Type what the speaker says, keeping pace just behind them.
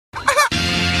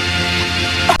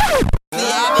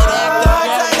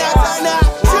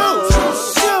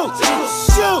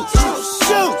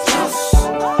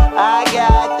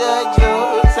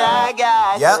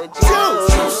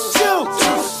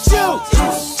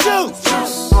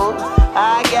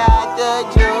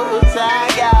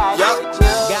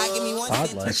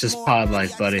That's just pod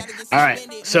life, buddy. All right,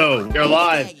 so we're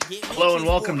live. Hello and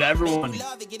welcome to everyone.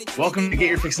 Welcome to Get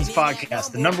Your Fixins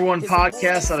podcast, the number one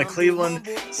podcast out of Cleveland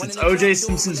since O.J.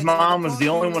 Simpson's mom was the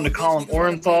only one to call him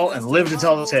Orenthal and live to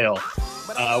tell the tale.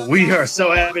 We are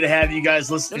so happy to have you guys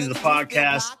listening to the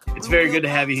podcast. It's very good to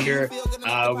have you here.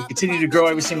 We continue to grow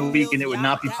every single week, and it would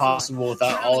not be possible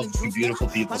without all of you beautiful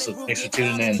people. So thanks for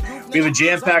tuning in. We have a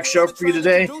jam-packed show for you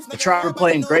today. The Tribe are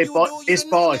playing great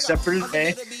baseball, except for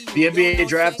today. The NBA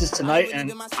draft is tonight,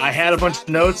 and I had a bunch of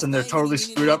notes, and they're totally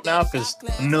screwed up now because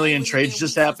a million trades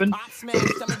just happened.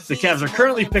 The Cavs are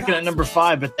currently picking at number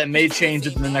 5, but that may change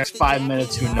within the next 5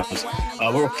 minutes. Who knows?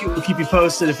 We'll keep you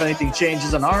posted if anything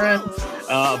changes on our end.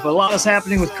 But a lot is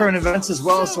happening with current events as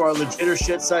well. So our legit or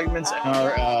shit segments and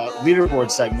our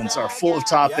leaderboard segments are full of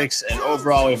topics. And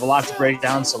overall, we have a lot to break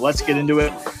down. So let's get into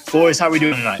it. Boys, how are we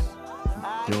doing tonight?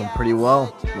 Doing pretty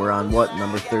well. We're on what,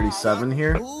 number 37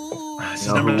 here? This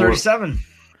is number 37.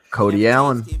 Cody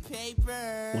Allen.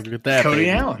 Look at that. Cody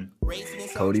baby. Allen.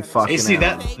 Cody fucking see,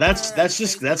 Allen.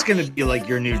 that's gonna be like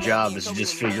your new job is to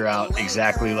just figure out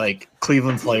exactly like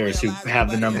Cleveland players who have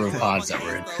the number of pods that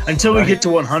we're in until we get to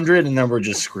 100, and then we're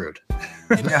just screwed.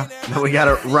 Yeah. Then we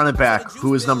gotta run it back.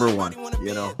 Who is number 1?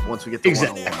 You know, once we get to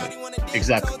 101.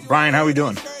 Exactly. Brian, how we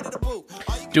doing?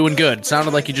 Doing good.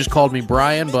 Sounded like you just called me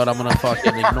Brian, but I'm gonna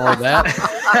fucking ignore that.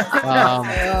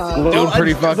 Doing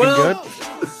pretty fucking good.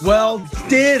 Well,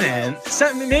 didn't.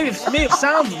 Maybe it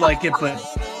sounded like it, but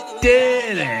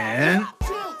didn't.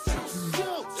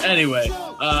 Anyway,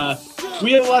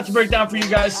 we have a lot to break down for you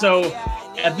guys. So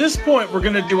at this point, we're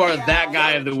going to do our That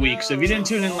Guy of the Week. So if you didn't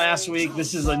tune in last week,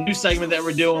 this is a new segment that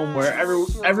we're doing where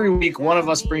every week one of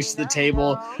us brings to the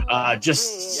table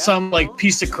just some like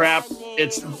piece of crap.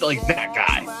 It's like that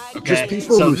guy. Okay? Just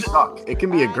people who suck. It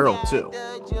can be a girl too.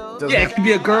 It could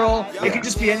be a girl. Yeah. It could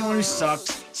just be anyone who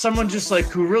sucks. Someone just like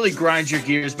who really grinds your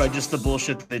gears by just the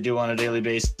bullshit that they do on a daily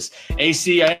basis.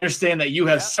 AC, I understand that you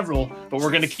have several, but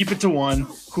we're going to keep it to one.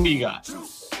 Who you got?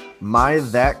 My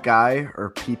That Guy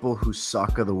or people who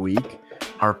suck of the week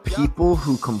are people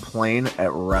who complain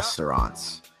at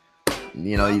restaurants.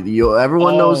 You know,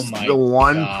 everyone knows the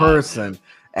one person.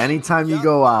 Anytime you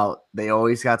go out, they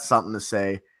always got something to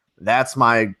say. That's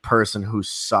my person who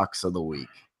sucks of the week.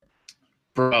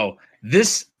 Bro,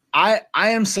 I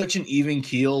am such an even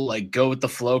keel, like go with the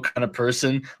flow kind of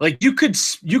person. Like you could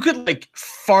like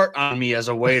fart on me as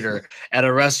a waiter at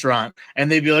a restaurant and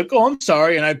they'd be like, "Oh, I'm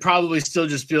sorry." And I'd probably still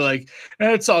just be like,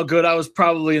 "It's all good. I was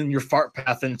probably in your fart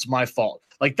path and it's my fault."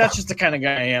 Like that's just the kind of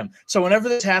guy I am. So whenever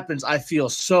this happens, I feel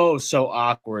so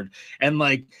awkward. And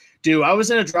like, dude, I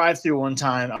was in a drive-thru one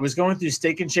time. I was going through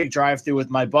Steak and Shake drive-thru with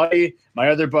my buddy, my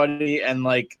other buddy, and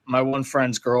like my one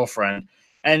friend's girlfriend.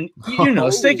 And you know,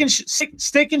 Steak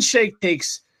and Shake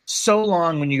takes so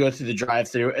long when you go through the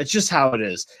drive-thru. It's just how it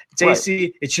is. It's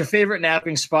AC. It's your favorite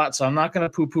napping spot, so I'm not going to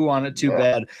poo-poo on it too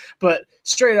bad. But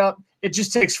straight up, it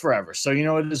just takes forever. So you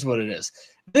know, it is what it is.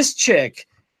 This chick,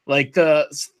 like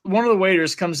one of the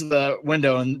waiters comes to the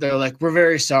window and they're like, "We're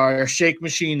very sorry. Our shake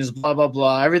machine is blah blah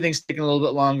blah. Everything's taking a little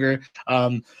bit longer.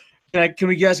 Can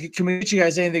we get you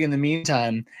guys anything in the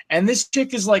meantime?" And this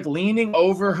chick is like leaning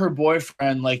over her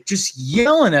boyfriend, like just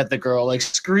yelling at the girl, like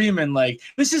screaming, like,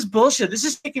 "This is bullshit. This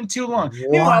is taking too long."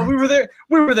 Meanwhile, we were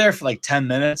there for like 10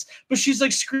 minutes, but she's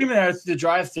like screaming at her through the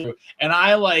drive-thru.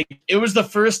 And it was the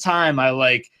first time I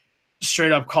like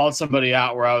straight up called somebody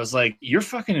out where I was like, "You're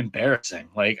fucking embarrassing.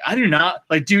 Like, I do not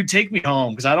like, dude, take me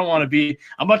home because I don't want to be.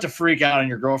 I'm about to freak out on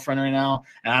your girlfriend right now,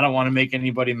 and I don't want to make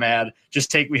anybody mad.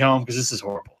 Just take me home because this is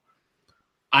horrible."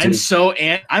 I'm so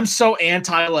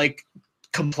anti like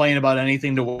complain about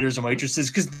anything to waiters and waitresses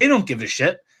because they don't give a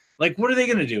shit. Like, what are they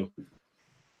gonna do?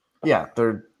 Yeah,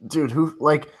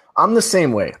 I'm the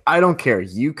same way. I don't care.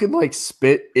 You could like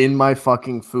spit in my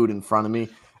fucking food in front of me,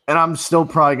 and I'm still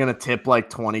probably gonna tip like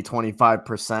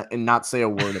 20-25% and not say a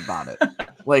word about it.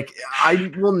 Like,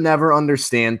 I will never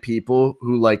understand people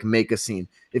who like make a scene.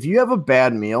 If you have a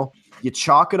bad meal, you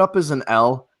chalk it up as an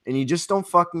L, and you just don't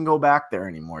fucking go back there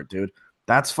anymore, dude.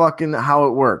 That's fucking how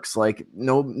it works. Like,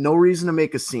 no reason to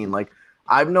make a scene. Like,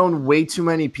 I've known way too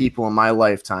many people in my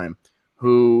lifetime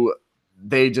who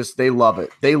they love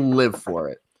it. They live for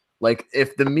it. Like,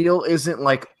 if the meal isn't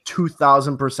like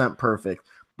 2,000% perfect,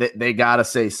 they gotta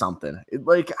say something.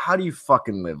 Like, how do you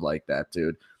fucking live like that,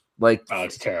 dude? Like, oh,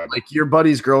 it's terrible. Like your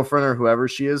buddy's girlfriend or whoever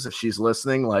she is, if she's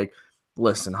listening, like,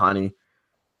 listen, honey,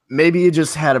 maybe you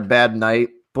just had a bad night,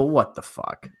 but what the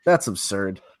fuck? That's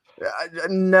absurd.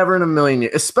 Never in a million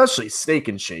years, especially Steak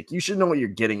and Shake. You should know what you're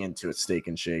getting into at Steak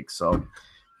and Shake. So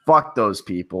fuck those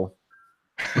people.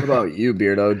 What about you,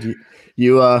 Beardo?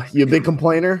 You a big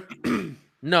complainer?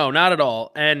 No, not at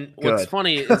all. And what's Good.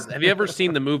 funny is, have you ever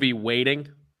seen the movie Waiting?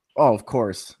 Oh, of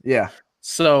course. Yeah.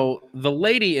 So the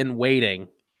lady in Waiting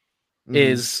Mhm.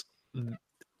 is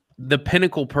the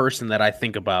pinnacle person that I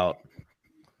think about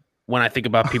when I think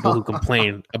about people who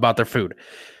complain about their food.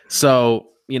 So,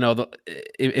 you know,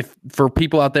 if for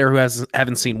people out there who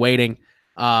haven't seen Waiting,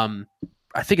 I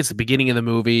think it's the beginning of the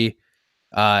movie.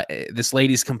 This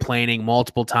lady's complaining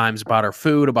multiple times about her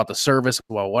food, about the service,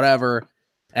 well, whatever.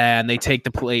 And they take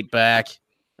the plate back.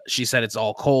 She said it's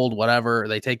all cold, whatever.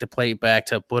 They take the plate back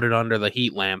to put it under the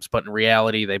heat lamps, but in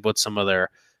reality, they put some of their,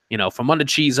 Famunda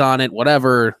cheese on it,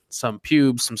 whatever, some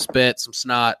pubes, some spit, some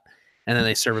snot, and then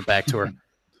they serve it back to her.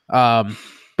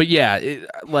 But yeah,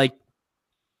 like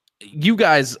you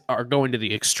guys are going to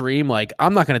the extreme. Like,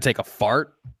 I'm not going to take a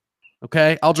fart.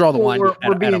 Okay, I'll draw the line We're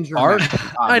at being a fart.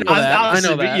 dramatic, I know that. Honestly,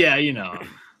 I know that.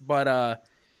 Yeah.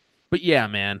 But yeah,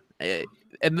 man.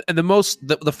 And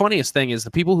the funniest thing is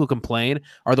the people who complain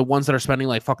are the ones that are spending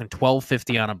like fucking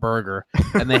 $12.50 on a burger,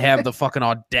 and they have the fucking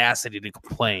audacity to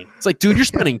complain. It's like, dude, you're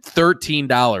spending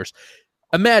 $13.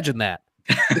 Imagine that.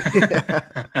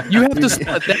 You have to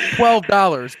split that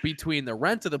 $12 between the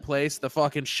rent of the place, the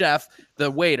fucking chef,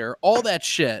 the waiter, all that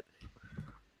shit,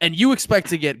 and you expect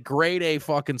to get grade A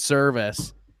fucking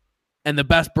service and the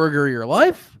best burger of your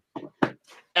life?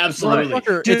 Absolutely.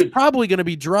 It's probably going to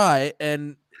be dry,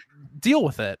 and deal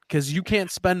with it because you can't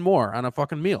spend more on a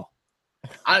fucking meal.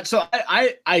 I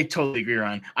totally agree,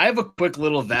 Ryan. I have a quick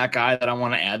little that guy that I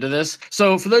want to add to this.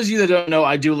 So for those of you that don't know,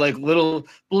 I do like little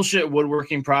bullshit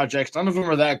woodworking projects. None of them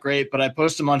are that great, but I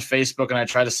post them on Facebook and I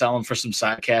try to sell them for some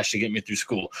side cash to get me through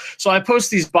school. So I post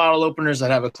these bottle openers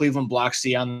that have a Cleveland Block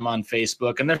C on them on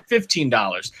Facebook, and they're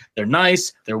 $15. They're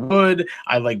nice. They're wood.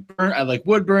 I like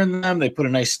wood burn them. They put a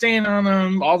nice stain on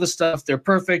them. All this stuff. They're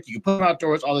perfect. You can put them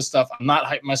outdoors. All this stuff. I'm not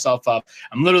hyping myself up.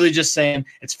 I'm literally just saying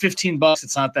it's $15.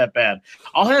 It's not that bad.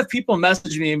 I'll have people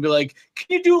message me and be like, can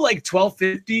you do like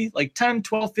 $12.50, like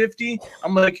 $12.50?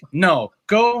 I'm like, no,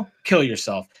 go kill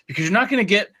yourself, because you're not going to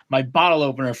get my bottle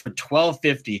opener for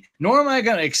 $12.50, nor am I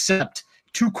going to accept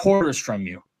 2 quarters from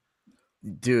you.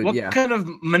 Dude, what kind of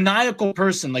maniacal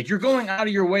person? Like, you're going out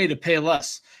of your way to pay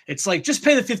less. It's like, just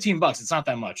pay the $15. It's not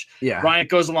that much. Yeah. Ryan,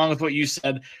 goes along with what you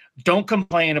said. Don't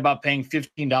complain about paying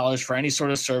 $15 for any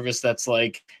sort of service that's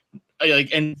like,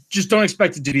 and just don't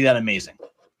expect it to be that amazing.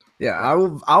 Yeah,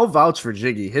 I'll vouch for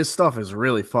Jiggy. His stuff is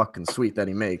really fucking sweet that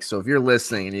he makes. So if you're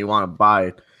listening and you want to buy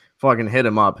it, fucking hit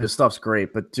him up. His stuff's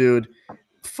great. But dude,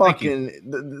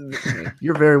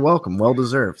 you're very welcome. Well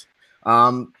deserved.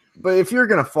 But if you're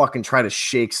gonna fucking try to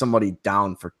shake somebody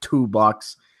down for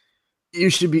 $2,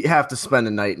 you should have to spend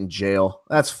a night in jail.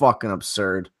 That's fucking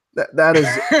absurd. That is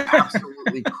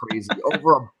absolutely crazy.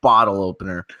 Over a bottle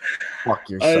opener. Fuck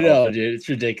yourself. I know, dude. It's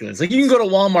ridiculous. Like, you can go to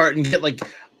Walmart and get like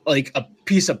a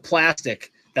piece of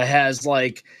plastic that has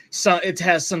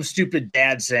some stupid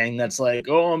dad saying that's like,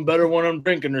 oh, I'm better when I'm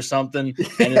drinking or something,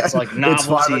 and it's like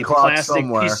novelty plastic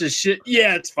somewhere. Piece of shit.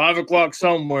 Yeah, it's 5 o'clock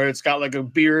somewhere. It's got like a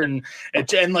beer and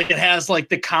like it has like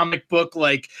the comic book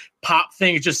like pop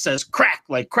thing. It just says crack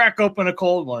open a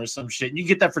cold one or some shit. And you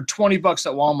get that for $20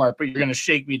 at Walmart, but you're gonna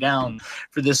shake me down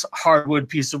for this hardwood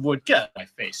piece of wood. Get out of my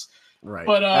face. Right.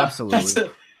 But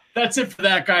absolutely. That's it for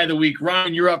that guy of the week.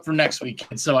 Ryan, you're up for next week,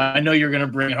 and so I know you're going to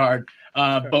bring it hard.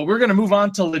 But we're going to move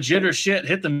on to legit or shit.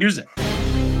 Hit the music.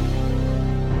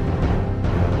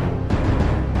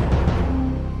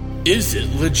 Is it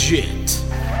legit?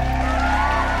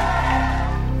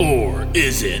 Or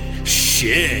is it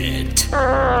shit? All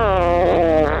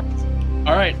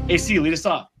right, AC, lead us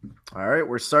off. All right,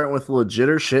 we're starting with legit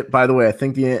or shit. By the way, I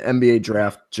think the NBA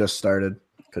draft just started.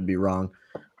 Could be wrong.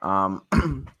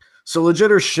 So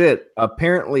legit or shit,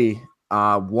 apparently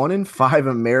 1 in 5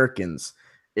 Americans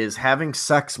is having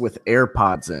sex with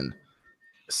AirPods in.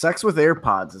 Sex with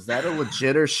AirPods, is that a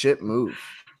legit or shit move?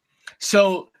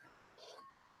 So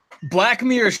Black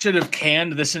Mirror should have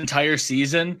canned this entire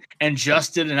season and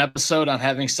just did an episode on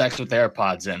having sex with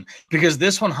AirPods in, because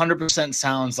this 100%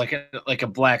 sounds like a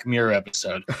Black Mirror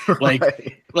episode.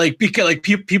 Because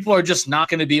people are just not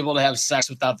going to be able to have sex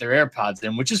without their AirPods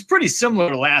in, which is pretty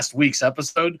similar to last week's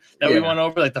episode that we went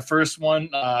over, like the first one,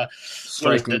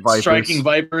 Striking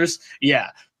Vipers.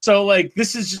 Yeah. So like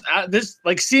this is just this,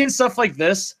 like, seeing stuff like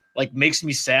this like makes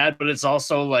me sad, but it's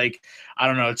also like, I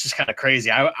don't know, it's just kind of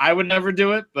crazy. I would never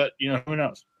do it, but who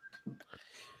knows?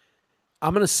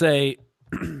 I'm gonna say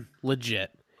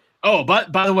legit. Oh,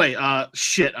 but by the way,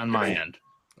 shit on my end.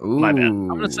 Ooh. My bad. I'm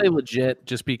gonna say legit,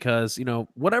 just because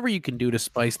whatever you can do to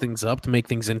spice things up to make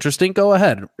things interesting, go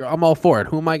ahead. I'm all for it.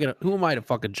 Who am I to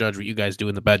fucking judge what you guys do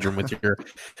in the bedroom with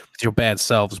your bad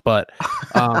selves? But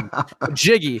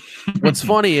Jiggy, what's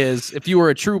funny is if you were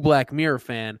a true Black Mirror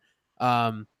fan,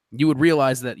 you would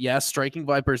realize that yes, Striking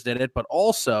Vipers did it, but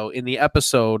also in the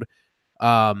episode,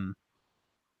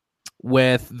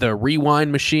 with the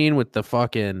rewind machine with the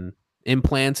fucking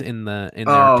implants in their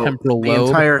temporal lobe. The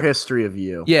entire history of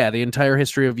you. Yeah, the entire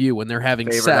history of you when they're having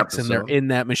Favorite sex episode. and they're in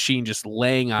that machine just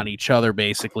laying on each other,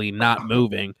 basically not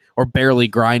moving or barely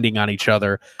grinding on each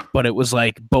other. But it was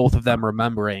like both of them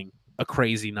remembering a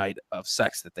crazy night of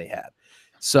sex that they had.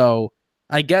 So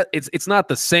I get it's not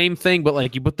the same thing, but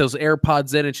like you put those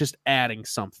AirPods in, it's just adding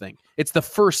something. It's the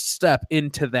first step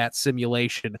into that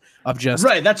simulation of just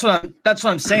right. That's what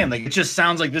I'm saying. Like it just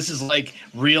sounds like this is like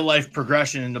real life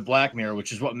progression into Black Mirror,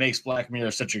 which is what makes Black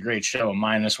Mirror such a great show,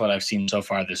 minus what I've seen so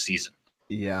far this season.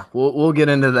 Yeah, we'll get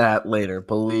into that later.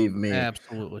 Believe me,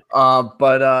 absolutely.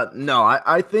 But no,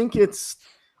 I think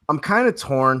I'm kind of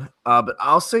torn. But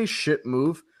I'll say shit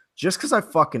move just because I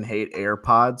fucking hate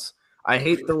AirPods. I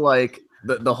hate the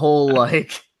the whole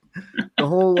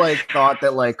thought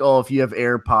that like, oh, if you have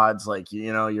AirPods, like,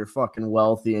 you're fucking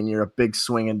wealthy and you're a big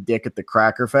swinging dick at the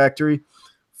Cracker Factory.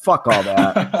 Fuck all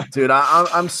that. Dude,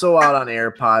 I'm so out on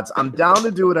AirPods. I'm down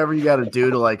to do whatever you got to do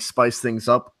to like spice things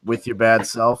up with your bad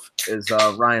self, as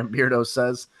Ryan Beardo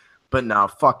says. But no,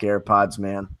 fuck AirPods,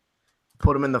 man.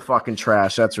 Put them in the fucking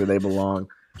trash. That's where they belong.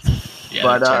 Yeah,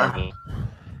 but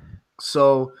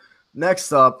so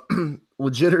next up,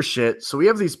 legit or shit. So we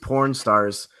have these porn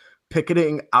stars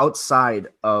picketing outside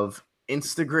of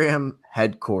Instagram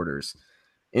headquarters.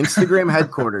 Instagram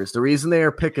headquarters. The reason they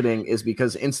are picketing is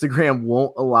because Instagram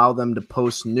won't allow them to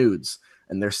post nudes,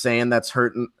 and they're saying that's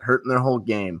hurting their whole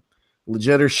game.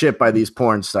 Legit or shit by these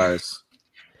porn stars.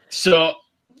 So,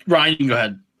 Ryan, you can go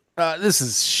ahead. This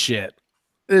is shit.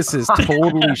 This is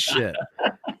totally shit.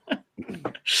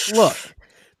 Look,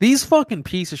 these fucking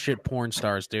piece of shit porn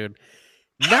stars, dude.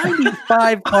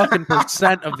 95 fucking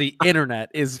 % of the internet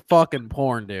is fucking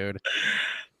porn, dude.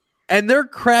 And they're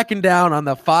cracking down on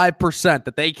the 5%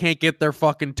 that they can't get their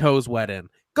fucking toes wet in.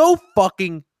 Go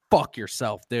fucking fuck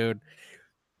yourself, dude.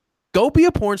 Go be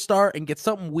a porn star and get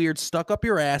something weird stuck up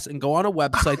your ass and go on a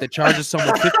website that charges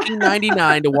someone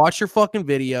 $15.99 to watch your fucking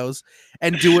videos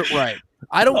and do it right.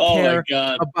 I don't care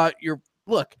about your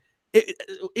look.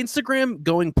 Instagram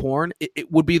going porn,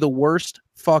 it would be the worst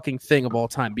fucking thing of all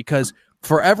time, because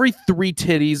for every 3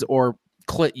 titties or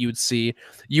clit you'd see,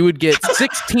 you would get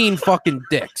 16 fucking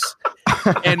dicks.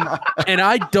 And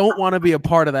I don't want to be a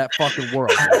part of that fucking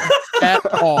world at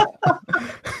all.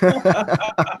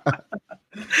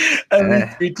 Every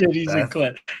 3 titties and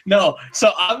clit. No,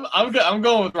 so I'm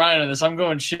going with Ryan on this. I'm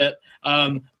going shit.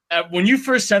 When you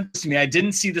first sent this to me, I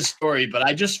didn't see the story, but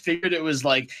I just figured it was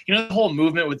like, the whole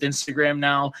movement with Instagram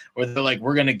now where they're like,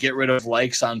 we're going to get rid of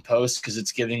likes on posts because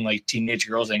it's giving like teenage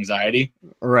girls anxiety.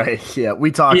 Right. Yeah.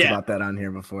 We talked about that on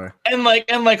here before. And like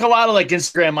a lot of like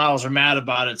Instagram models are mad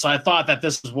about it. So I thought that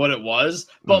this is what it was.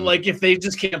 But like, if they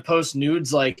just can't post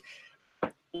nudes, like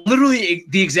literally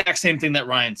the exact same thing that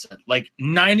Ryan said, like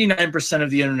 99% of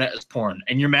the internet is porn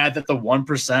and you're mad that the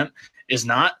 1% is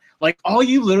not. Like, all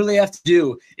you literally have to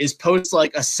do is post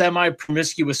like a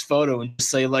semi-promiscuous photo and just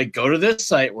say like, go to this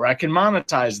site where I can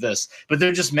monetize this. But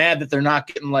they're just mad that they're not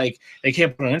getting like, they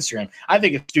can't put it on Instagram. I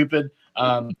think it's stupid.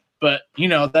 But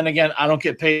then again, I don't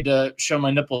get paid to show my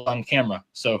nipples on camera.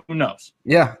 So who knows?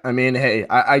 Yeah. I mean, hey,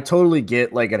 I totally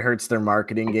get like it hurts their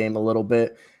marketing game a little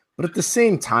bit. But at the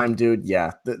same time, dude,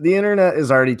 yeah, the internet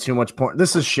is already too much porn.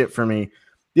 This is shit for me.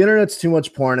 The internet's too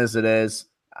much porn as it is.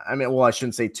 I mean, well, I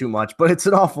shouldn't say too much, but it's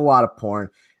an awful lot of porn.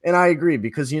 And I agree,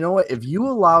 because you know what? If you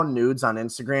allow nudes on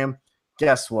Instagram,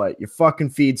 guess what? Your fucking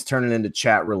feed's turning into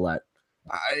chat roulette.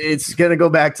 It's going to go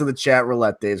back to the chat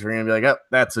roulette days. We're going to be like, oh,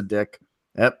 that's a dick.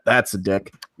 Yep, that's a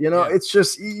dick. It's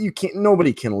just, you can't,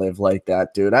 nobody can live like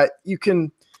that, dude.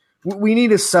 We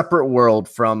need a separate world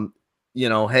from,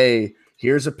 hey,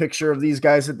 here's a picture of these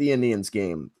guys at the Indians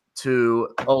game to,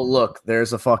 oh, look,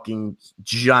 there's a fucking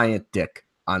giant dick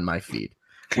on my feed.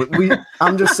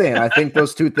 I'm just saying, I think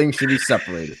those two things should be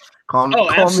separated.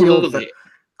 Absolutely.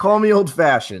 Call me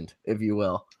old-fashioned, if you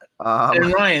will.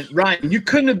 And Ryan, you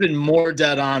couldn't have been more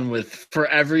dead on with for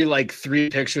every like 3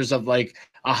 pictures of like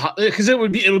a hot, because it'll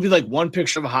be like 1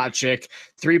 picture of a hot chick,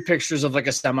 3 pictures of like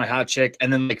a semi-hot chick,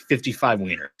 and then like 55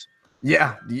 wieners.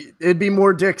 Yeah, it'd be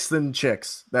more dicks than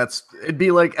chicks. It'd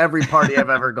be like every party I've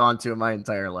ever gone to in my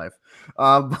entire life.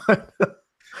 But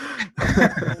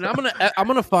and I'm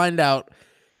gonna find out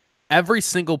every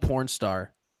single porn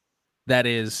star that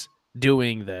is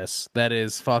doing this that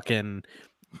is fucking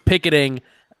picketing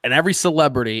and every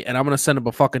celebrity, and I'm going to send him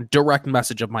a fucking direct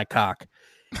message of my cock.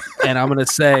 And I'm going to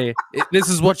say, this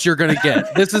is what you're going to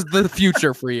get. This is the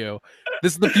future for you.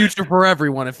 This is the future for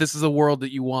everyone. If this is a world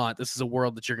that you want, this is a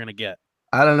world that you're going to get.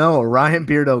 I don't know. Ryan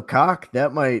Beardo cock,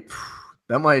 that might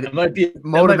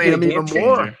motivate him even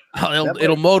more.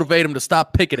 It'll motivate him to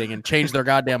stop picketing and change their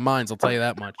goddamn minds. I'll tell you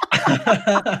that much.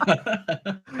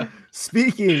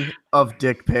 Speaking of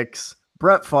dick pics,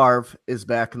 Brett Favre is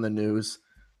back in the news.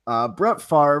 Brett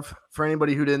Favre, for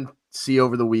anybody who didn't see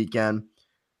over the weekend,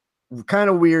 kind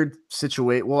of weird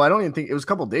situation. Well, I don't even think it was a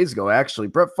couple days ago, actually.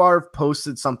 Brett Favre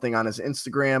posted something on his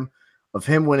Instagram of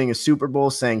him winning a Super Bowl,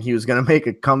 saying he was going to make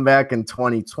a comeback in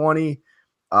 2020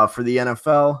 for the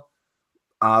NFL.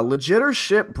 Legit or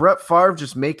shit, Brett Favre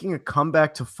just making a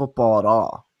comeback to football at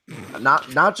all.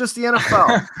 Not just the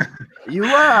NFL. You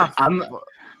laugh. I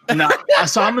want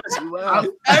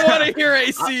to hear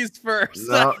AC's first.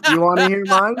 No, you want to hear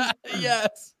mine?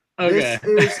 Yes. Okay.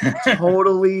 This is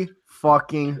totally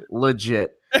fucking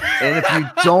legit. And if you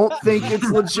don't think it's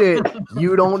legit,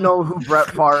 you don't know who Brett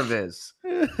Favre is.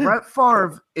 Brett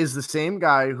Favre is the same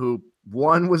guy who,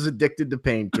 1, was addicted to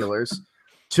painkillers,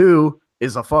 2,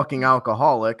 is a fucking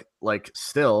alcoholic, like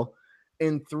still,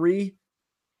 and 3,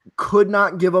 could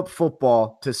not give up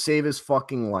football to save his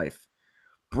fucking life.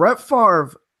 Brett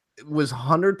Favre was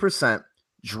 100%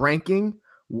 drinking,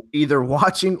 either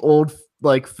watching old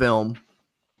like film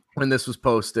when this was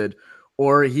posted,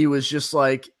 or he was just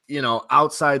like,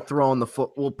 outside throwing the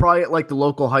foot. Well, probably at like the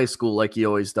local high school, like he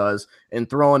always does, and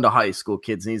throwing to high school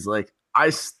kids. And he's like, I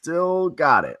still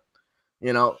got it.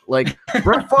 Like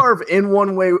Brett Favre in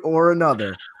one way or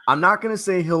another. I'm not going to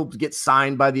say he'll get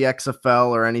signed by the XFL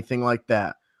or anything like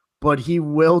that, but he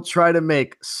will try to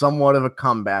make somewhat of a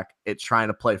comeback at trying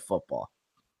to play football.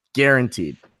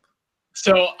 Guaranteed.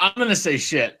 So I'm going to say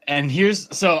shit. And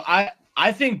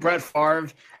I think Brett Favre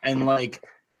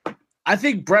I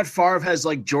think Brett Favre has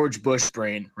like George Bush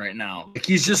brain right now. Like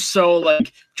he's just so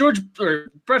like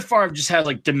Brett Favre just has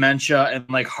like dementia and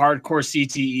like hardcore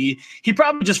CTE. He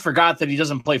probably just forgot that he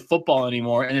doesn't play football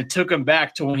anymore, and it took him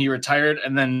back to when he retired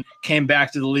and then came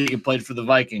back to the league and played for the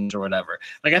Vikings or whatever.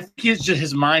 Like I think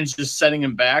his mind's just setting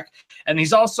him back, and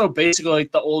he's also basically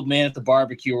like the old man at the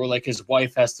barbecue where like his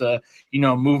wife has to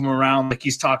move him around like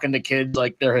he's talking to kids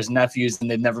like they're his nephews and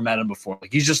they've never met him before.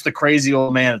 Like he's just the crazy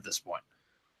old man at this point.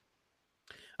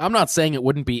 I'm not saying it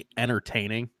wouldn't be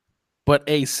entertaining, but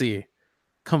AC,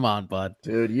 come on, bud.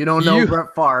 Dude, you don't know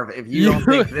Brett Favre. If you don't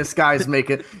think this guy's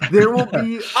making, there will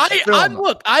be.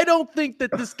 I don't think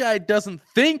that this guy doesn't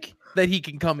think that he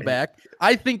can come back.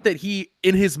 I think that he,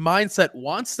 in his mindset,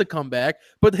 wants to come back,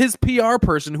 but his PR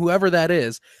person, whoever that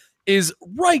is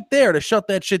right there to shut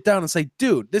that shit down and say,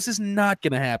 dude, this is not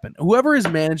going to happen. Whoever his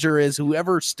manager is,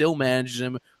 whoever still manages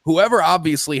him, whoever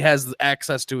obviously has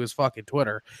access to his fucking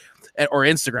Twitter or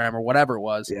Instagram or whatever it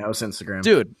was. Yeah, it was Instagram.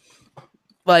 Dude,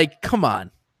 like, come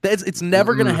on. It's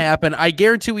never going to happen. I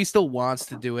guarantee he still wants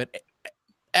to do it.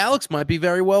 Alex might be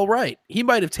very well right. He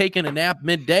might have taken a nap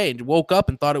midday and woke up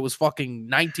and thought it was fucking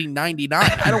 1999.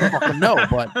 I don't fucking know,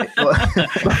 but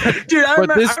dude,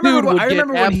 this dude would get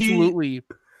absolutely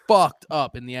fucked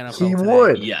up in the NFL. He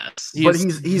would, yes, but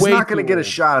he's not going to get a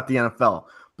shot at the NFL.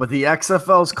 But the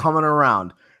XFL's coming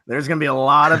around. There's going to be a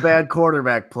lot of bad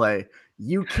quarterback play.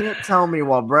 You can't tell me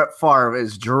while Brett Favre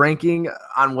is drinking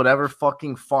on whatever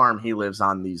fucking farm he lives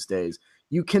on these days.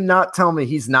 You cannot tell me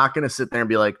he's not going to sit there and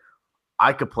be like,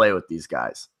 I could play with these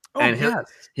guys. And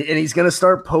he's going to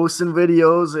start posting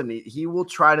videos, and he will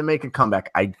try to make a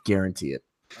comeback. I guarantee it.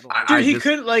 Dude, he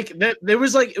couldn't it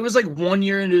was like 1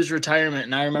 year into his retirement,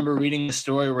 and I remember reading the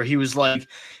story where he was like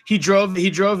he drove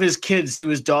his kids to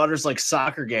his daughter's like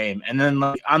soccer game, and then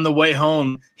like on the way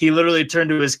home he literally turned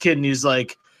to his kid and he's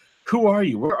like, who are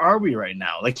you? Where are we right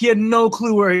now? Like he had no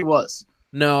clue where he was.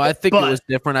 No, I think it was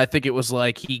different. I think it was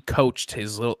like he coached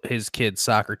his kid's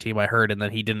soccer team, I heard, and then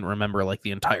he didn't remember like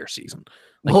the entire season.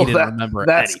 Like he didn't remember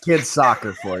that's anything. Kids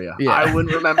soccer for you. Yeah. I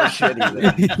wouldn't remember shit either.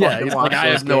 Like, I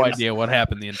have no idea what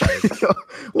happened the entire season.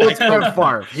 Well, it's Brett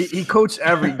Favre. He coached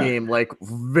every game like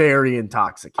very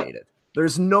intoxicated.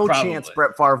 There's no chance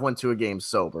Brett Favre went to a game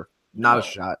sober. Not a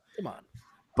shot. Come on.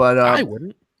 But I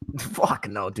wouldn't. Fuck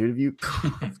no, dude. If you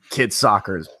kids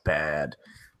soccer is bad.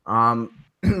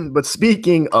 But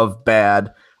speaking of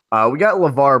bad, we got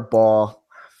LeVar Ball.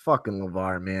 Fucking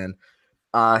LeVar, man.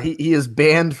 He is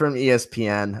banned from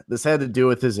ESPN. This had to do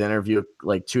with his interview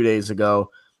like 2 days ago.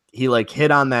 He like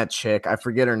hit on that chick. I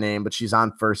forget her name, but she's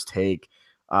on First Take.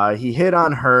 He hit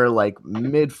on her like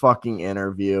mid fucking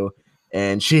interview,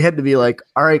 and she had to be like,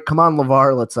 all right, come on,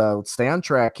 LeVar, let's stay on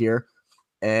track here.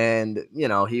 And,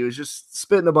 he was just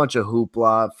spitting a bunch of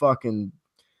hoopla, fucking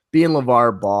being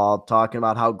LeVar Ball, talking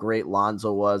about how great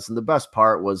Lonzo was. And the best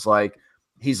part was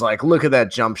he's like, look at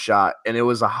that jump shot. And it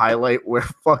was a highlight where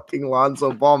fucking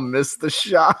Lonzo Ball missed the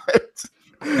shot.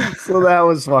 So that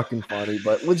was fucking funny.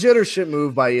 But legit or shit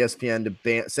move by ESPN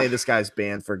to say this guy's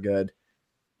banned for good.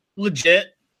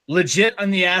 Legit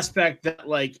on the aspect that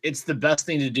it's the best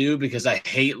thing to do because I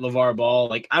hate LeVar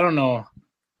Ball. I don't know.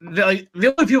 The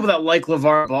only people that like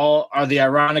LeVar Ball are the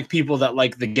ironic people that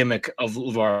like the gimmick of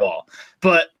LeVar Ball.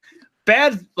 But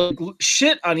bad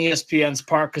shit on ESPN's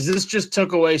part because this just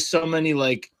took away so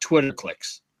many Twitter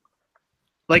clicks.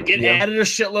 It added a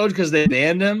shitload because they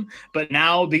banned him, but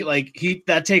now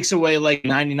that takes away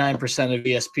 99% of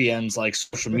ESPN's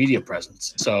social media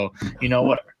presence. So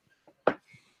whatever.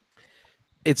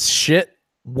 It's shit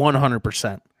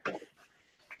 100%.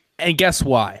 And guess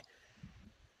why?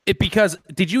 Because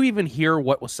did you even hear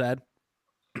what was said?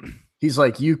 He's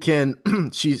like, you can.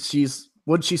 She's.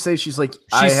 What did she say? She's like,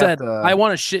 she said, I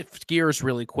want to shift gears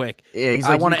really quick. Yeah,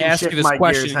 I want to ask you this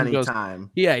question. Anytime.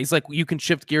 He's like, you can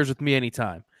shift gears with me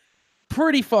anytime.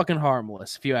 Pretty fucking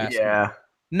harmless, if you ask me.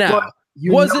 Now,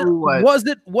 was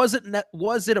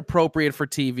it appropriate for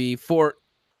TV?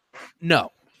 No.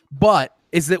 But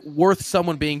is it worth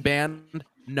someone being banned?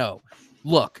 No.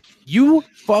 Look, you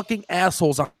fucking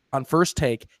assholes on First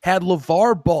Take had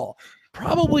LeVar Ball,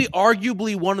 probably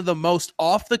arguably one of the most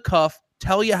off the cuff,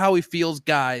 tell you how he feels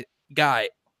guy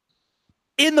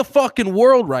in the fucking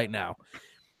world right now.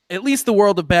 At least the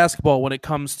world of basketball when it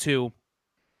comes to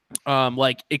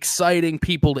exciting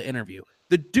people to interview.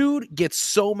 The dude gets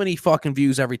so many fucking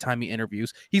views every time he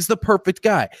interviews. He's the perfect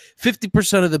guy.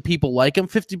 50% of the people like him,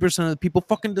 50% of the people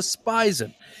fucking despise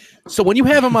him. So when you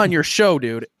have him on your show,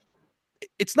 dude,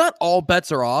 it's not all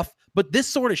bets are off, but this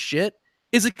sort of shit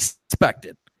is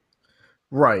expected.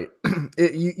 Right.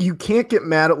 You can't get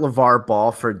mad at LeVar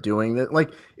Ball for doing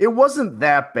that. It wasn't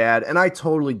that bad, and I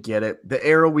totally get it. The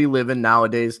era we live in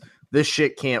nowadays, this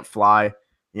shit can't fly.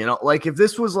 If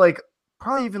this was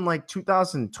probably even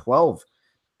 2012,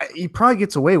 he probably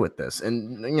gets away with this,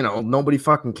 and nobody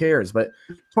fucking cares. But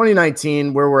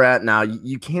 2019, where we're at now,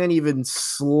 you can't even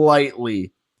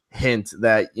slightly hint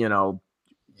that you're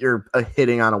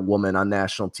hitting on a woman on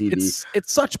national TV.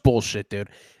 It's such bullshit, dude.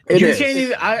 This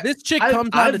chick comes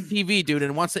on TV, dude,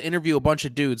 and wants to interview a bunch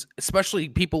of dudes, especially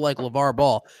people like LeVar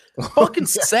Ball. Fucking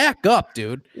sack up,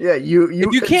 dude. Yeah, if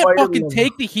you can't fucking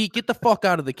take the heat, get the fuck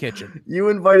out of the kitchen. You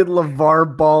invited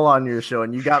LeVar Ball on your show,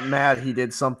 and you got mad he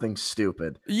did something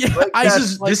stupid. Yeah,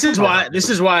 this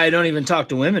is why I don't even talk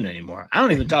to women anymore. I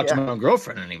don't even talk to my own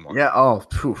girlfriend anymore. Yeah. Oh,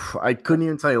 I couldn't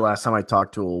even tell you last time I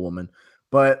talked to a woman.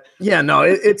 But yeah, no,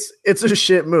 it's a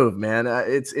shit move, man.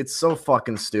 It's so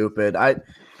fucking stupid.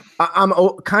 I'm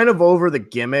kind of over the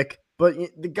gimmick, but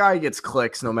the guy gets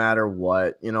clicks no matter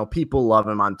what. People love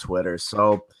him on Twitter.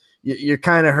 So you're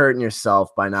kind of hurting yourself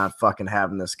by not fucking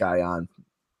having this guy on.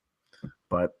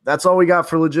 But that's all we got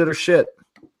for legit or shit.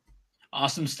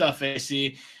 Awesome stuff,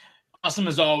 AC. Awesome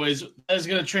as always. That is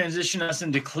going to transition us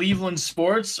into Cleveland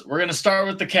sports. We're going to start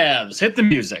with the Cavs. Hit the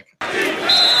music.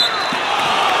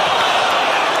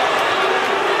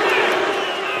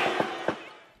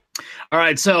 All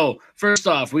right, so first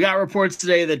off, we got reports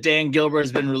today that Dan Gilbert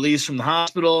has been released from the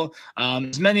hospital.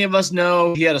 As many of us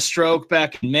know, he had a stroke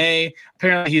back in May.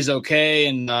 Apparently, he's okay,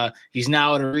 and he's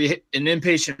now at an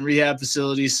inpatient rehab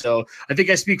facility. So I think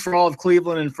I speak for all of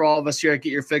Cleveland and for all of us here at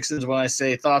Get Your Fixes when I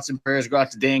say thoughts and prayers go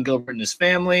out to Dan Gilbert and his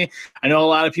family. I know a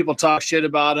lot of people talk shit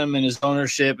about him and his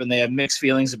ownership, and they have mixed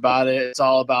feelings about it. It's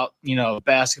all about,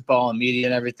 basketball and media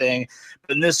and everything.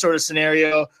 But in this sort of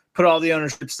scenario, put all the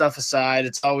ownership stuff aside.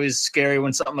 It's always scary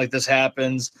when something like this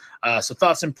happens. So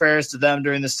thoughts and prayers to them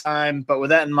during this time. But with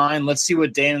that in mind, let's see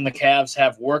what Dan and the Cavs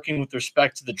have working with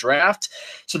respect to the draft.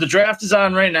 So the draft is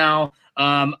on right now.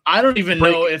 I don't even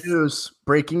know if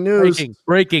breaking news.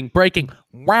 Breaking.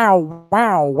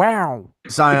 Wow.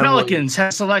 Zion the Pelicans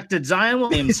have selected Zion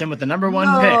Williamson with the number one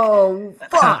pick.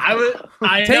 Fuck.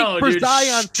 I know, for dude.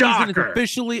 Zion season is Shocker.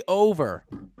 officially over.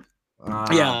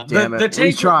 The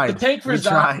take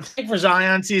for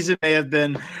Zion season may have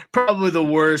been probably the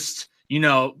worst,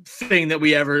 thing that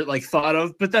we ever thought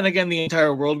of. But then again, the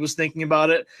entire world was thinking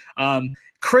about it.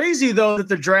 Crazy though that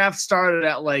the draft started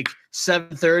at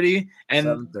 7:30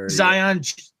 and Zion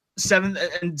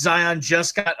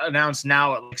just got announced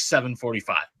now at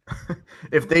 7:45.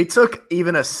 If they took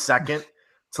even a second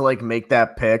to make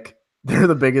that pick, they're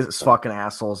the biggest fucking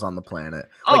assholes on the planet.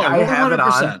 I have it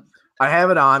on. I have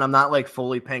it on. I'm not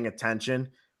fully paying attention.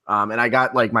 And I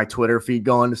got my Twitter feed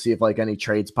going to see if any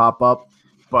trades pop up.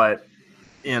 But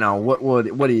you know,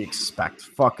 what do you expect?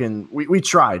 Fucking, we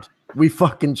tried. We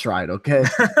fucking tried, okay?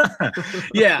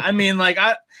 Yeah, I mean, like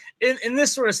in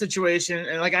this sort of situation,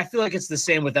 and like I feel like it's the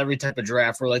same with every type of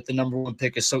draft where like the number one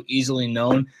pick is so easily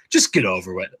known. Just get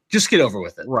over with it. Just get over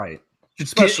with it. Right.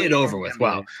 Just Especially get it over with.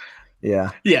 Wow.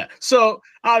 Yeah. Yeah. So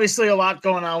obviously a lot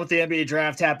going on with the NBA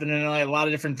draft happening and like, a lot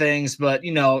of different things. But,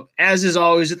 you know, as is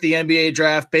always at the NBA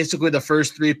draft, basically the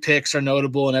first 3 picks are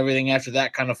notable and everything after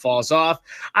that kind of falls off.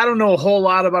 I don't know a whole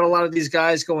lot about a lot of these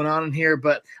guys going on in here,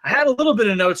 but I had a little bit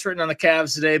of notes written on the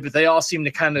Cavs today, but they all seem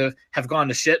to kind of have gone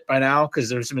to shit by now because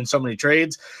there's been so many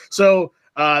trades. So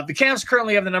the Cavs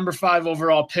currently have the number 5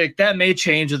 overall pick. That may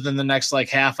change within the next like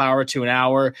half hour to an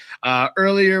hour.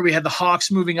 Earlier, we had the Hawks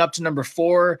moving up to number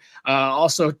 4.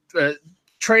 Also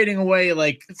trading away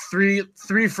like three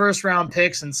first round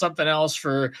picks and something else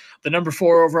for the number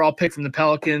 4 overall pick from the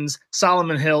Pelicans,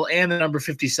 Solomon Hill, and the number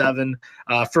 57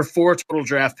 for 4 total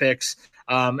draft picks.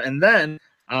 And then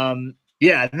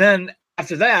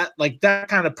after that, like that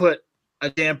kind of put a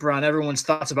damper on everyone's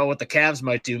thoughts about what the Cavs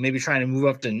might do, maybe trying to move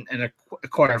up and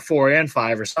acquire 4 and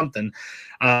 5 or something.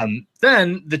 Then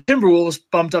the Timberwolves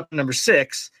bumped up to number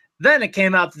 6. Then it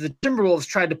came out that the Timberwolves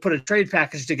tried to put a trade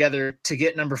package together to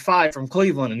get number 5 from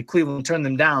Cleveland, and Cleveland turned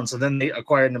them down. So then they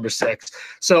acquired number 6.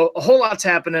 So a whole lot's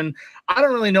happening. I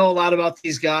don't really know a lot about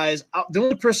these guys. The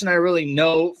only person I really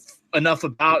know enough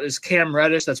about is Cam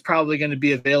Reddish. That's probably going to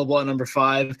be available at number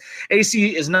 5.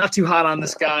 AC is not too hot on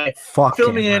this guy.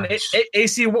 Fill me in.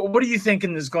 AC, what are you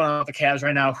thinking is going on with the Cavs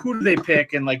right now? Who do they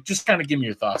pick? And like, just kind of give me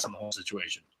your thoughts on the whole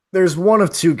situation. There's one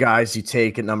of 2 guys you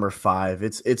take at number 5.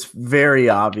 It's very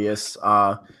obvious.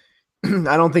 I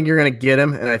don't think you're going to get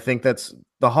him, and I think that's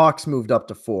the Hawks moved up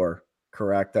to 4.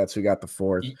 Correct? That's who got the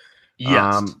 4th.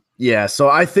 Yes. Yeah. So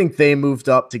I think they moved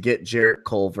up to get Jarrett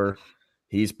Culver.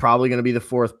 He's probably going to be the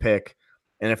 4th pick.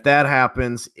 And if that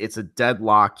happens, it's a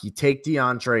deadlock. You take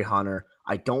DeAndre Hunter.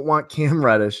 I don't want Cam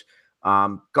Reddish.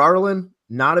 Garland,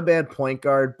 not a bad point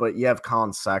guard, but you have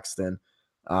Colin Sexton.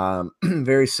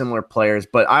 Very similar players.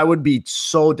 But I would be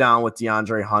so down with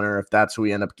DeAndre Hunter if that's who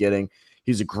we end up getting.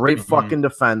 He's a great fucking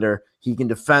defender. He can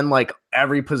defend like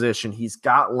every position. He's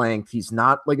got length. He's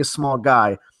not like a small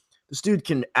guy. This dude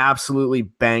can absolutely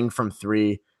bang from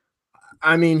 3.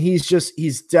 I mean,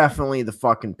 he's definitely the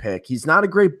fucking pick. He's not a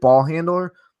great ball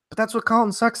handler, but that's what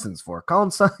Colin Sexton's for. Colin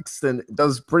Sexton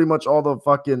does pretty much all the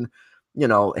fucking, you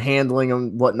know, handling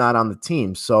and whatnot on the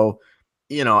team. So,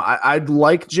 you know, I'd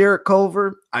like Jarrett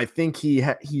Culver. I think he's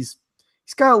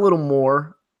got a little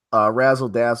more razzle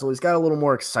dazzle. He's got a little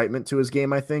more excitement to his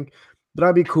game, I think. But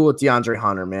I'd be cool with DeAndre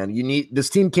Hunter, man.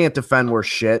 This team can't defend worth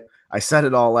shit. I said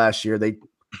it all last year. They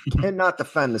cannot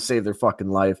defend to save their fucking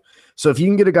life. So if you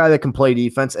can get a guy that can play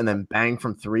defense and then bang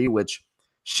from 3, which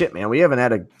shit, man, we haven't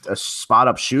had a spot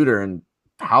up shooter in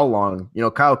how long? You know,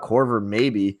 Kyle Korver,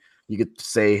 maybe you could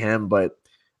say him, but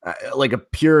like a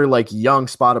pure like young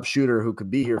spot up shooter who could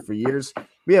be here for years,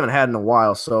 we haven't had in a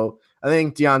while. So I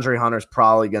think DeAndre Hunter is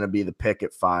probably going to be the pick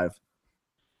at 5.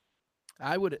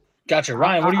 I would. Gotcha,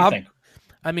 Ryan. What do you think?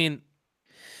 I mean,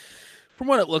 from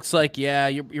what it looks like, yeah,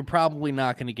 you're probably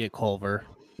not going to get Culver,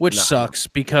 which sucks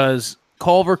because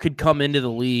Culver could come into the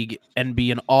league and be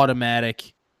an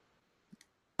automatic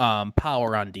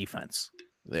power on defense.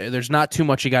 There's not too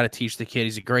much you got to teach the kid.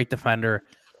 He's a great defender.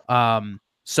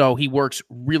 So he works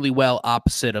really well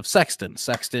opposite of Sexton.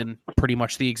 Sexton, pretty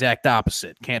much the exact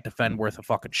opposite. Can't defend worth a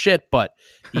fucking shit, but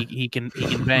he can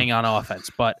bang on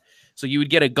offense. But so you would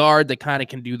get a guard that kind of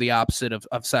can do the opposite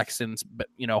of Sexton's, but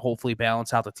you know, hopefully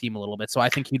balance out the team a little bit. So I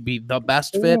think he'd be the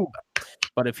best fit.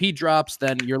 But if he drops,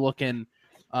 then you're looking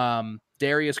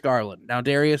Darius Garland. Now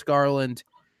Darius Garland,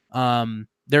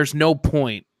 there's no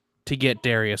point to get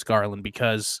Darius Garland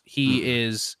because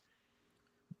he's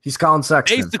Colin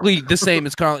Sexton. Basically the same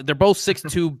as Garland. They're both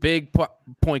 6'2", big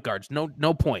point guards.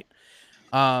 No point.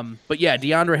 But yeah,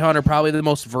 DeAndre Hunter, probably the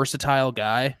most versatile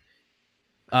guy.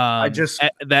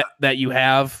 That you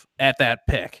have at that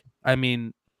pick. I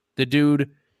mean, the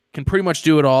dude can pretty much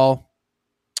do it all,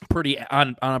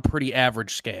 on a pretty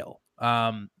average scale.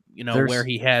 You know, where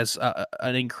he has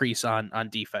an increase on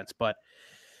defense, but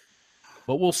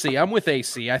we'll see. I'm with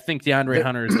AC. I think DeAndre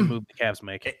Hunter is the move the Cavs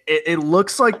make. It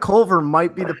looks like Culver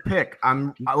might be the pick.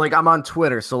 I'm on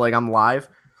Twitter, so like I'm live.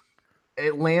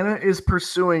 Atlanta is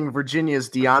pursuing Virginia's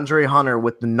DeAndre Hunter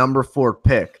with the number 4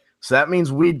 pick. So that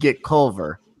means we'd get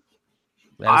Culver.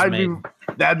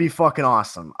 That'd be fucking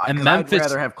awesome. And I'd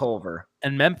rather have Culver.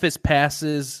 And Memphis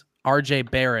passes RJ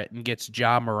Barrett and gets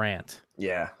Ja Morant.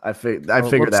 Yeah, I figured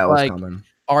that was coming.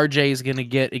 RJ is going to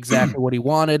get exactly what he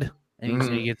wanted, and he's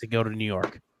going to get to go to New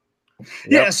York.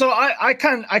 Yeah, so I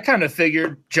kind of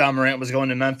figured John Morant was going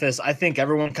to Memphis. I think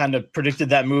everyone kind of predicted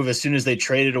that move as soon as they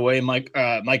traded away Mike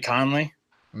Conley.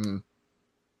 Mm.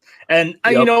 And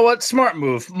you know what? Smart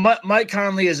move. Mike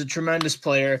Conley is a tremendous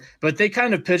player, but they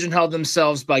kind of pigeonholed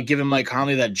themselves by giving Mike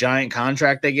Conley that giant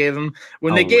contract they gave him.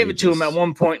 When they gave it to him, at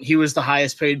one point, he was the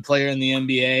highest paid player in the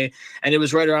NBA. And it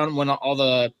was right around when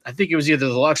I think it was either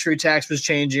the luxury tax was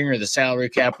changing or the salary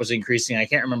cap was increasing. I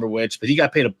can't remember which, but he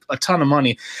got paid a ton of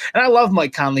money. And I love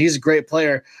Mike Conley. He's a great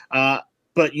player.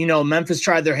 But, Memphis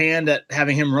tried their hand at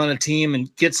having him run a team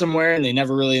and get somewhere, and they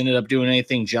never really ended up doing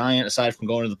anything giant aside from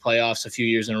going to the playoffs a few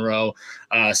years in a row.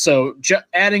 So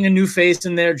adding a new face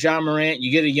in there, John Morant,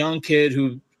 you get a young kid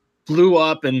who blew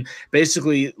up and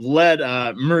basically led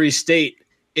Murray State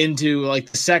into like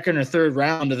the second or third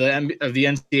round of the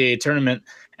NCAA tournament.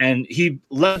 And he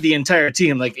led the entire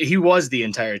team. Like, he was the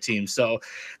entire team. So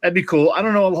that'd be cool. I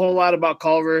don't know a whole lot about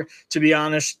Culver, to be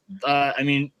honest.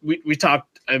 We talked.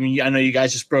 I know you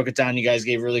guys just broke it down. You guys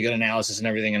gave really good analysis and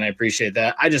everything, and I appreciate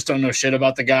that. I just don't know shit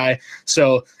about the guy.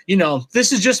 So,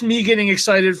 this is just me getting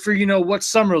excited for, what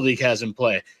Summer League has in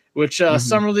play, which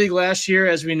Summer League last year,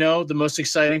 as we know, the most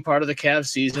exciting part of the Cavs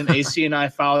season. AC and I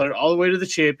followed it all the way to the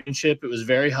championship. It was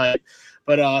very hype.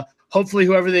 But hopefully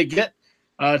whoever they get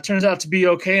turns out to be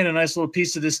okay and a nice little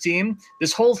piece of this team.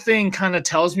 This whole thing kind of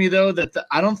tells me, though, that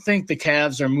I don't think the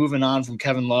Cavs are moving on from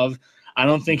Kevin Love. I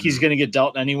don't think he's going to get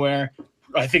dealt anywhere.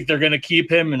 I think they're going to keep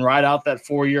him and ride out that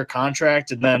 4-year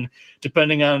contract. And then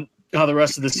depending on how the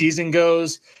rest of the season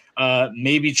goes,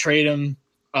 maybe trade him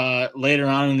later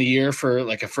on in the year for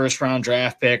like a first-round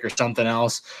draft pick or something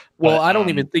else. Well, I don't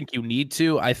even think you need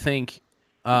to. I think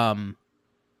I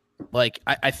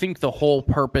think the whole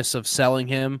purpose of selling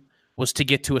him was to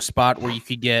get to a spot where you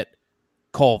could get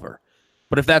Culver.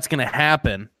 But if that's going to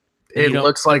happen, it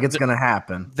looks like it's going to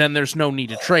happen, then there's no need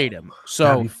to trade him. So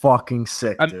that'd be fucking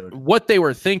sick, dude. What they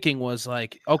were thinking was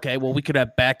like, okay, well, we could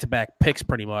have back-to-back picks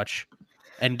pretty much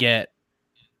and get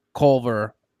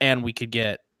Culver and we could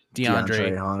get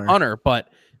DeAndre Hunter. But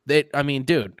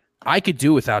dude, I could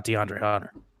do without DeAndre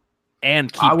Hunter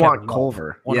and keep want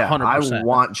Culver. 100%. Yeah, I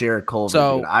want Jarrett Culver.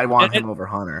 So, dude. I want him over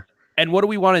Hunter. And what do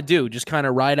we want to do? Just kind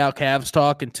of ride out Cavs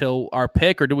talk until our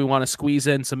pick, or do we want to squeeze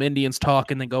in some Indians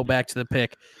talk and then go back to the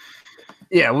pick?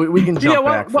 Yeah, we can jump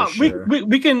back. Sure.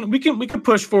 we can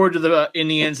push forward to the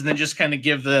Indians and then just kind of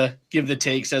give the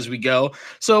takes as we go.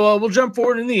 So we'll jump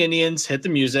forward in the Indians, hit the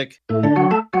music. All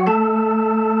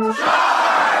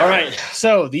right,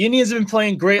 so the Indians have been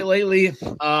playing great lately.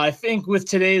 I think with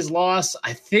today's loss,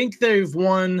 I think they've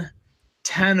won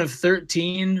 10 of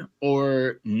 13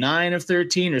 or 9 of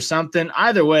 13 or something.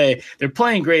 Either way, they're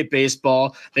playing great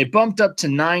baseball. They bumped up to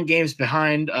 9 games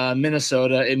behind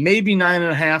Minnesota. It may be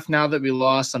 9.5 now that we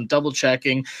lost. I'm double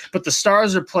checking, but the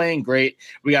Stars are playing great.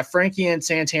 We got Frankie and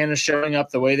Santana showing up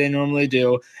the way they normally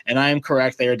do, and I am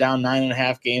correct. They are down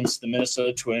 9.5 games to the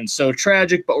Minnesota Twins. So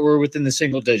tragic, but we're within the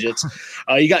single digits.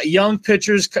 You got young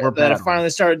pitchers that have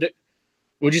finally started.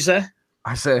 What'd you say?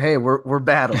 I said, hey, we're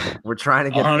battling. We're trying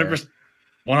to get 100%. There.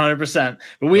 100%.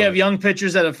 But we have young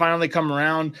pitchers that have finally come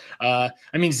around.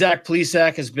 Zach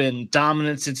Plesac has been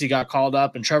dominant since he got called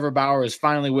up, and Trevor Bauer is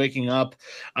finally waking up.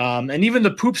 And even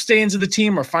the poop stains of the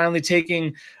team are finally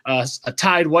taking a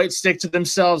Tide White Stick to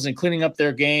themselves and cleaning up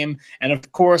their game. And,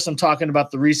 of course, I'm talking about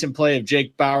the recent play of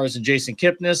Jake Bowers and Jason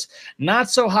Kipnis.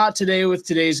 Not so hot today with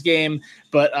today's game,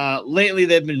 but lately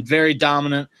they've been very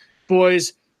dominant.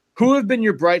 Boys, who have been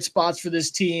your bright spots for this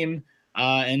team?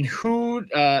 And who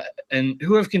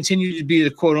have continued to be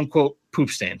the quote unquote poop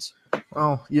stains?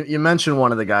 Well, you mentioned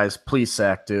one of the guys,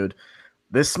 Plesac, dude.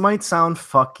 This might sound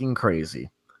fucking crazy,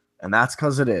 and that's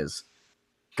because it is.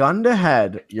 Gun to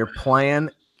head, you're playing.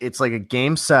 It's like a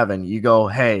game 7. You go,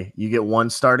 hey, you get one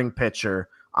starting pitcher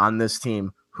on this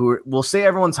team who will say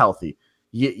everyone's healthy.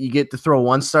 You get to throw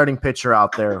one starting pitcher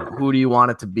out there. Who do you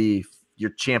want it to be? Your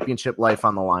championship life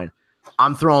on the line.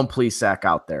 I'm throwing Plesac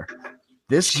out there.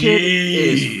 This kid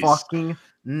is fucking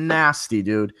nasty,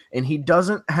 dude. And he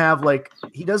doesn't have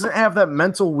that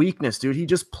mental weakness, dude. He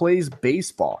just plays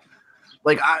baseball.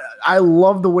 Like, I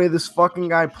love the way this fucking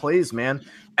guy plays, man.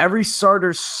 Every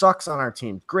starter sucks on our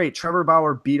team. Great. Trevor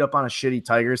Bauer beat up on a shitty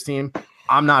Tigers team.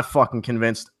 I'm not fucking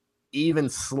convinced even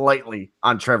slightly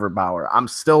on Trevor Bauer. I'm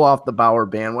still off the Bauer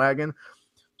bandwagon.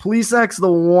 Plesac's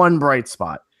the one bright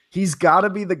spot. He's got to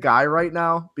be the guy right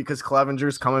now because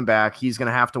Clevenger's coming back. He's going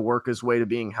to have to work his way to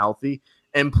being healthy.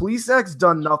 And Plesac's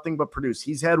done nothing but produce.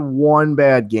 He's had one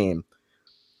bad game.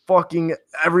 Fucking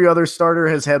every other starter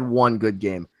has had one good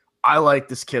game. I like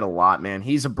this kid a lot, man.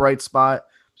 He's a bright spot.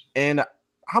 And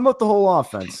how about the whole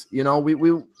offense? We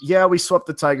swept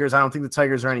the Tigers. I don't think the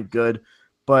Tigers are any good.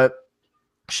 But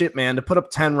shit, man, to put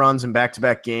up 10 runs in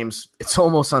back-to-back games, it's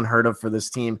almost unheard of for this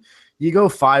team. You go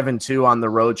 5-2 on the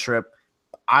road trip.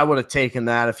 I would have taken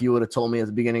that if you would have told me at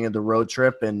the beginning of the road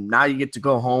trip. And now you get to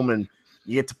go home and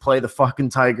you get to play the fucking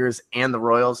Tigers and the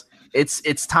Royals.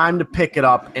 It's time to pick it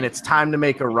up, and it's time to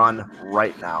make a run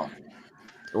right now.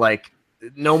 Like,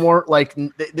 no more, like,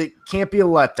 it can't be a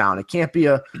letdown. It can't be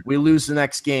we lose the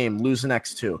next game, lose the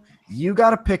next two. You got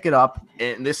to pick it up,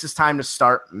 and this is time to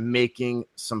start making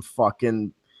some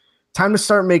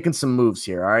moves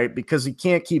here, all right? Because you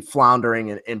can't keep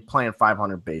floundering and playing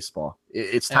 500 baseball.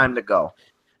 It's time to go.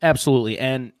 Absolutely.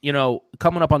 And,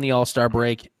 coming up on the All-Star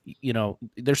break,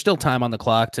 there's still time on the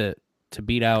clock to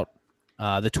beat out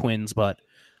the Twins. But,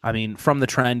 I mean, from the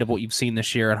trend of what you've seen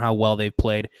this year and how well they've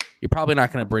played, you're probably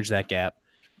not going to bridge that gap.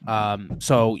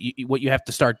 So what you have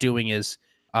to start doing is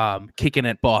kicking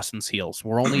at Boston's heels.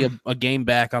 We're only a game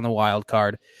back on the wild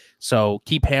card. So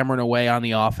keep hammering away on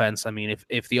the offense. I mean,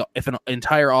 if an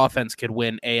entire offense could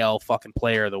win AL fucking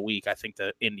player of the week, I think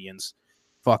the Indians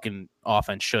fucking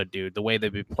offense should, dude. The way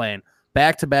they've been playing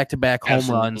back-to-back home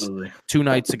runs 2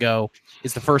 nights ago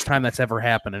is the first time that's ever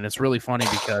happened. And it's really funny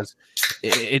because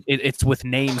it's with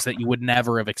names that you would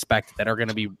never have expected that are going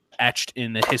to be etched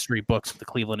in the history books of the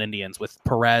Cleveland Indians with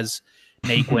Perez,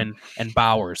 Naquin, and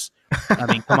Bowers. I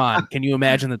mean, come on. Can you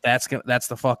imagine that's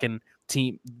the fucking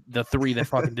team, the three that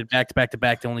fucking did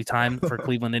back-to-back the only time for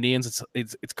Cleveland Indians?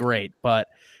 It's great. But,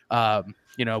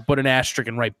 put an asterisk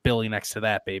and write Billy next to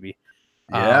that, baby.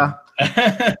 Yeah.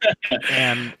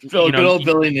 And good old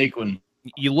Billy Naquin.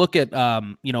 You look at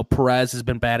Perez has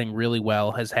been batting really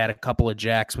well, has had a couple of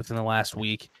jacks within the last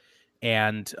week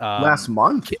and last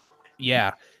month.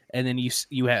 Yeah. And then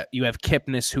you have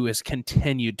Kipnis, who has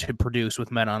continued to produce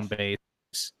with men on base.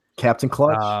 Captain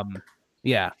Clutch.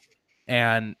 Yeah.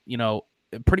 And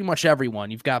pretty much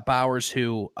everyone. You've got Bowers,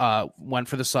 who went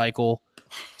for the cycle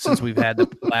since we've had the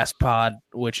last pod,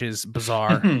 which is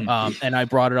bizarre. And I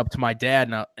brought it up to my dad,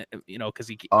 now, because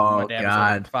my dad was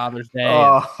on Father's Day.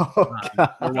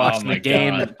 We're watching the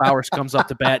game, and Bowers comes up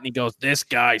to bat, and he goes, "This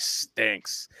guy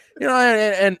stinks."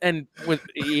 And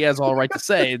he has all right to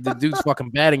say. The dude's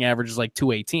fucking batting average is like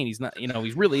 218. He's not, he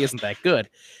really isn't that good.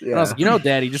 Yeah. And I was like,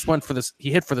 Dad, he just went for this.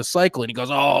 He hit for the cycle, and he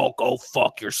goes, "Oh, go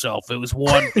fuck yourself. It was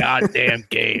one goddamn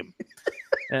game."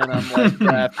 And I'm like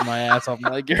laughing my ass off.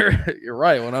 I'm like, you're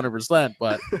right, 100%.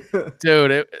 But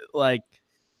dude,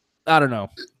 I don't know.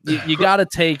 You got to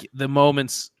take the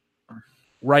moments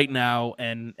right now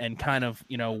and kind of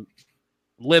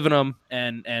live in them.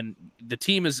 And the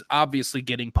team is obviously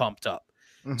getting pumped up.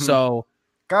 Mm-hmm. So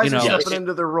guys are stepping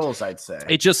into their roles. I'd say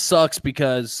it just sucks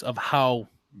because of how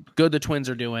good the Twins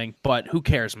are doing. But who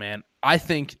cares, man? I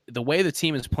think the way the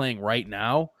team is playing right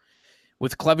now,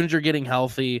 with Clevenger getting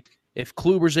healthy. If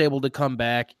Kluber's able to come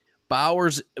back, Bauer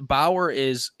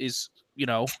is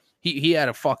he had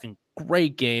a fucking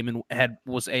great game and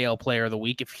was AL Player of the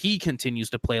Week. If he continues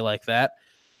to play like that,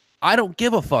 I don't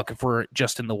give a fuck if we're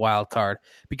just in the wild card,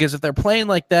 because if they're playing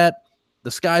like that,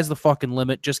 the sky's the fucking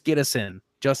limit. Just get us in.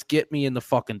 Just get me in the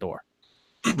fucking door.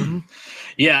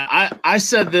 Yeah, I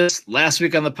said this last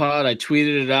week on the pod. I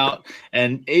tweeted it out,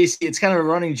 and AC, it's kind of a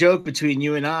running joke between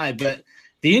you and I, but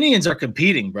the Indians are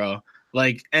competing, bro.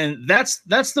 And that's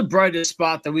the brightest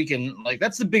spot that we can,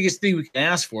 that's the biggest thing we can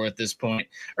ask for at this point.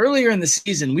 Earlier in the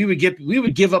season, we would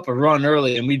give up a run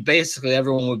early, and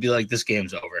everyone would be like, this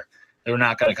game's over. They were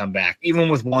not going to come back. Even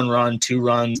with 1 run, 2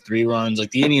 runs, 3 runs,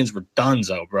 the Indians were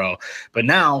donezo, bro. But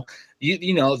now,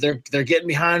 they're getting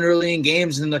behind early in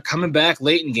games, and they're coming back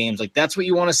late in games. That's what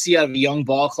you want to see out of a young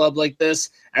ball club like this.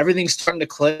 Everything's starting to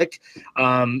click.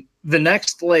 The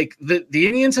next, the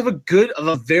Indians have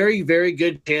a very, very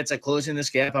good chance at closing this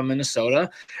gap on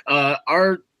Minnesota.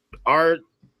 Our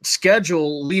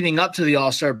schedule leading up to the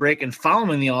All-Star break and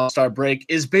following the All-Star break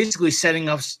is basically setting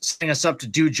us up to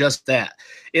do just that.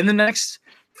 In the next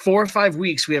 4 or 5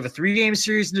 weeks, we have a 3-game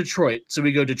series in Detroit. So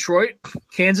we go Detroit,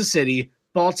 Kansas City,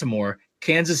 Baltimore,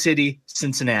 Kansas City,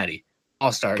 Cincinnati.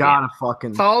 All-Star Gotta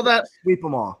fucking follow that. Sweep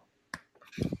them all.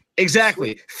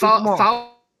 Exactly. Follow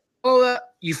that.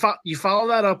 You follow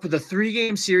that up with a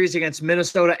 3-game series against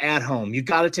Minnesota at home. You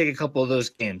got to take a couple of those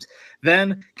games.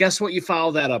 Then guess what you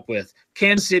follow that up with?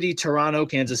 Kansas City, Toronto,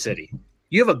 Kansas City.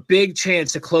 You have a big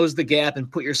chance to close the gap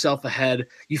and put yourself ahead.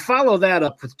 You follow that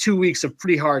up with 2 weeks of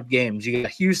pretty hard games. You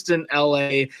got Houston,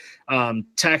 LA,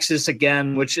 Texas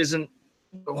again, which isn't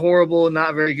horrible,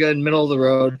 not very good, middle of the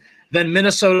road. Then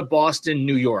Minnesota, Boston,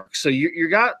 New York. So you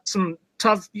got a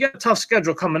tough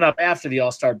schedule coming up after the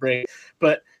All-Star break,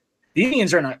 but the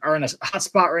Indians are in a hot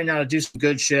spot right now to do some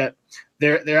good shit.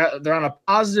 They're on a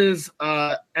positive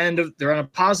they're on a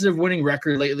positive winning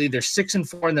record lately. They're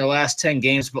 6-4 in their last 10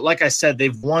 games, but like I said,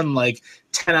 they've won like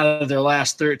 10 out of their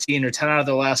last 13 or 10 out of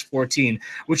their last 14,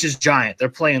 which is giant. They're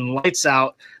playing lights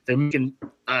out.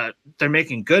 They're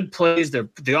making good plays. The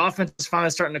offense is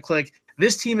finally starting to click.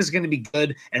 This team is going to be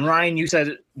good. And Ryan, you said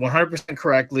it 100%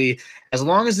 correctly. As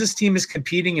long as this team is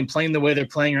competing and playing the way they're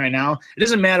playing right now, it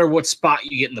doesn't matter what spot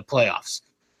you get in the playoffs.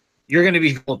 You're going to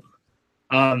be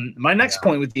golden. My next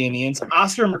point with the Indians,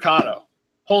 Oscar Mercado.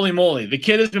 Holy moly. The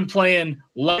kid has been playing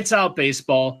lights out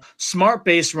baseball, smart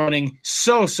base running,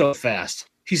 so fast.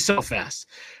 He's so fast.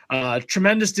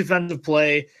 Tremendous defensive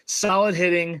play, solid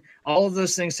hitting. All of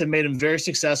those things have made him very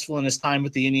successful in his time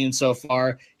with the Indians so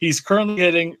far. He's currently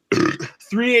hitting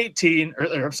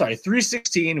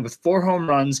 316 with 4 home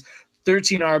runs,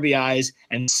 13 RBIs,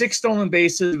 and 6 stolen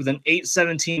bases with an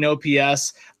 817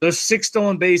 OPS. Those 6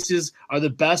 stolen bases are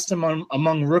the best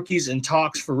among rookies in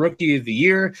talks for Rookie of the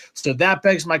Year. So that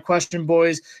begs my question,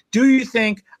 boys. Do you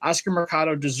think Oscar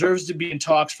Mercado deserves to be in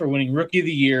talks for winning Rookie of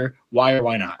the Year? Why or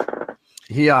why not?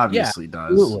 He obviously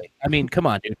does. Absolutely. I mean, come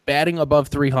on, dude. Batting above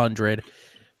 300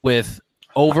 with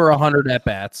over 100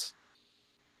 at-bats.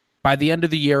 By the end of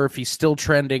the year, if he's still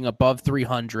trending above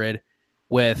 300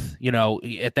 with,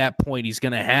 at that point, he's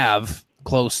going to have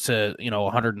close to,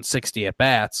 160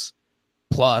 at-bats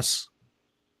plus.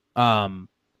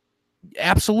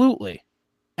 Absolutely.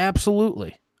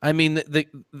 Absolutely. I mean,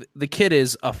 the kid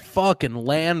is a fucking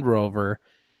Land Rover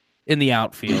in the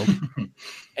outfield.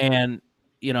 And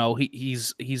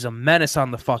he's a menace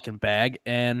on the fucking bag,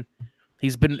 and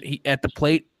he's been at the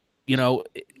plate.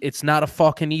 It's not a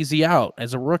fucking easy out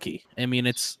as a rookie. I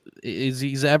mean,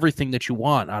 he's everything that you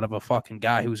want out of a fucking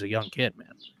guy who's a young kid,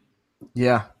 man.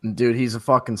 Yeah, dude, he's a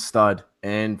fucking stud.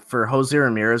 And for Jose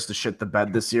Ramirez to shit the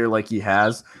bed this year like he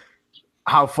has,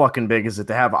 how fucking big is it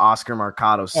to have Oscar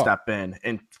Mercado step in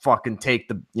and fucking take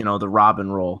the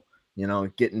Robin role?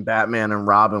 Getting Batman and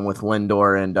Robin with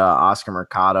Lindor and Oscar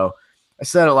Mercado. I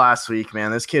said it last week,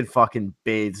 man. This kid fucking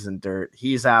bathes in dirt.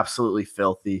 He's absolutely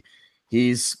filthy.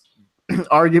 He's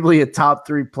arguably a top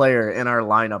 3 player in our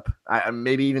lineup.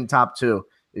 Maybe even top 2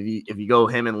 if you go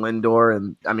him and Lindor,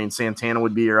 and I mean Santana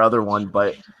would be your other one.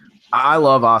 But I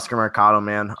love Oscar Mercado,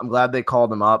 man. I'm glad they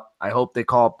called him up. I hope they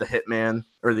call up the hitman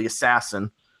or the assassin.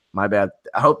 My bad.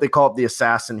 I hope they call up the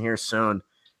assassin here soon,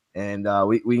 and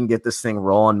we can get this thing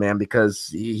rolling, man. Because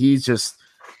he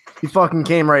fucking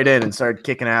came right in and started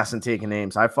kicking ass and taking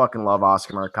names. I fucking love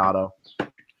Oscar Mercado.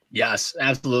 Yes,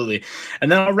 absolutely.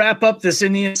 And then I'll wrap up this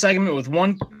Indian segment with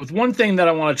one thing that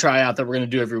I want to try out that we're going to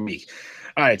do every week.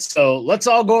 All right, so let's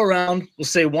all go around. We'll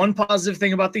say one positive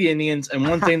thing about the Indians and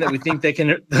one thing that we think they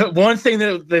can, one thing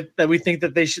that we think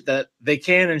that they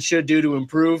can and should do to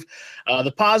improve.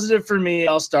 The positive for me,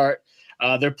 I'll start.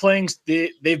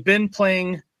 They've been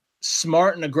playing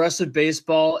smart and aggressive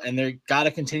baseball, and they've got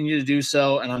to continue to do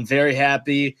so. And I'm very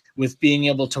happy with being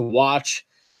able to watch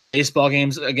baseball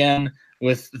games again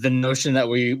with the notion that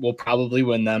we will probably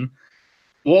win them.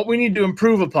 What we need to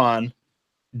improve upon,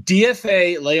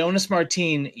 DFA Leonis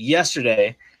Martin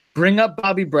yesterday, bring up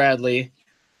Bobby Bradley,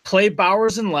 play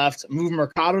Bowers in left, move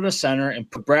Mercado to center, and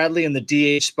put Bradley in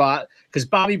the DH spot because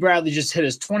Bobby Bradley just hit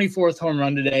his 24th home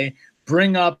run today.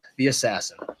 Bring up the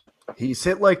assassin. He's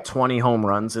hit like 20 home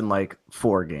runs in like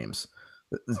 4 games.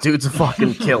 The dude's a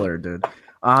fucking killer, dude.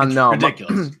 No,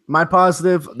 ridiculous. My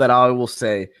positive that I will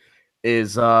say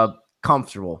is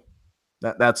comfortable.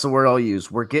 That's the word I'll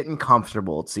use. We're getting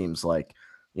comfortable, it seems like.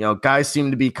 Guys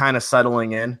seem to be kind of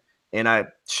settling in. And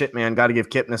got to give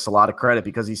Kipnis a lot of credit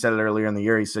because he said it earlier in the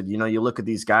year. He said, you look at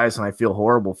these guys and I feel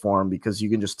horrible for them because you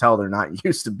can just tell they're not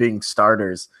used to being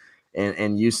starters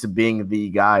and used to being the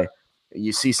guy.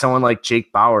 You see someone like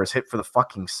Jake Bowers hit for the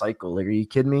fucking cycle. Like, are you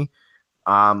kidding me?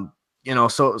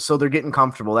 So they're getting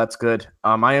comfortable. That's good.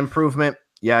 My improvement,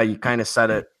 yeah, you kind of said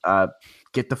it.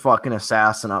 Get the fucking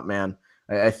assassin up, man.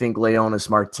 I think Leonis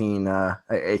Martin,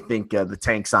 I think the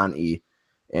tank's on E.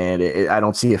 And I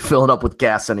don't see it filling up with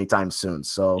gas anytime soon.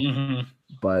 So,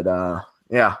 But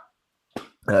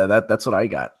that's what I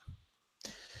got.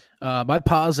 My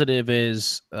positive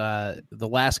is the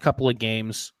last couple of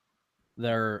games,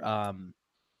 they're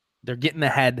getting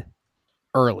ahead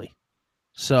early.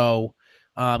 So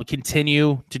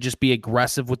continue to just be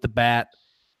aggressive with the bat.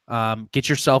 Get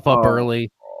yourself up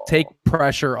early. Take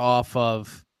pressure off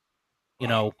of,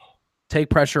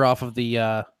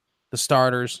 the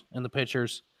starters and the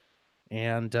pitchers.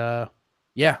 And I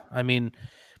mean,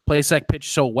 Plesac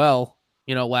pitched so well,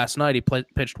 last night he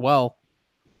pitched well,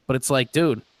 but it's like,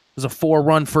 dude, it was a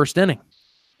 4-run first inning.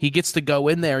 he gets to go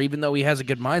in there, even though he has a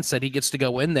good mindset, he gets to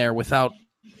go in there without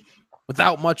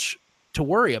much to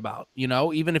worry about,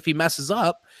 even if he messes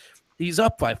up, he's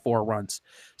up by 4 runs.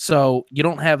 So you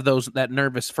don't have that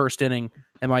nervous first inning.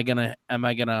 Am I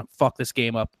gonna fuck this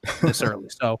game up this early?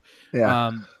 So,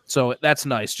 Yeah. So that's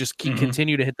nice. Just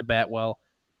continue to hit the bat well.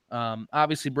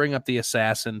 Obviously bring up the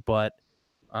assassin, but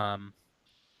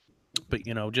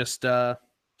just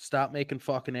stop making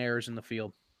fucking errors in the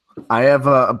field. I have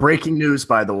a breaking news,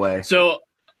 by the way. So,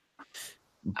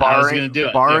 barring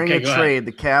a trade,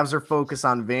 the Cavs are focused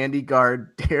on Vandy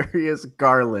guard Darius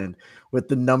Garland with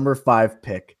the number 5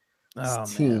 pick.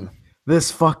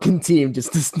 This fucking team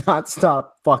just does not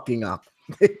stop fucking up.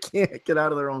 They can't get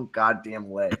out of their own goddamn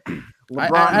way.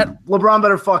 LeBron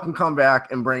better fucking come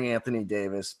back and bring Anthony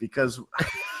Davis because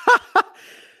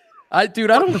I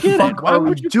don't get it. Why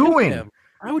would you doing? Him?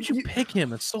 Why would you pick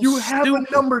him? It's so you stupid. have a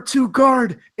number 2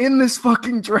 guard in this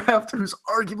fucking draft who's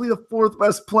arguably the 4th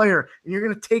best player, and you're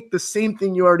gonna take the same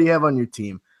thing you already have on your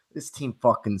team. This team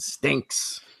fucking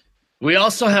stinks. We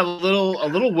also have a little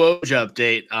Woj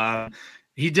update.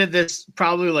 He did this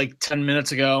probably like 10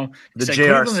 minutes ago. The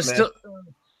J.R. Smith.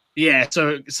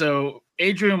 So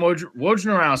Adrian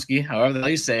Wojnarowski, however the hell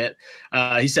you say it,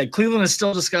 he said Cleveland is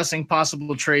still discussing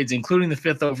possible trades, including the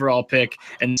 5th overall pick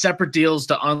and separate deals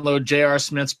to unload J.R.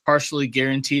 Smith's partially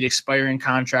guaranteed expiring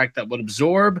contract that would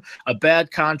absorb a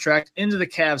bad contract into the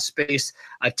Cavs space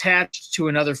attached to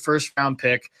another first-round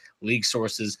pick, league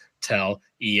sources tell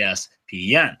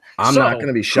ESPN. I'm not going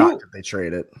to be shocked if they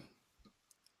trade it.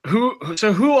 Who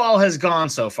all has gone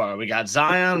so far? We got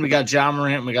Zion, we got Ja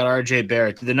Morant, we got RJ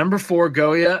Barrett. Did the number 4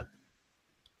 go yet?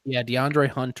 Yeah, DeAndre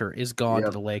Hunter is gone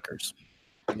to the Lakers.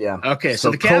 Yeah. Okay,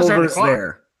 so the Cavs Culver's are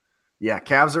there. Yeah,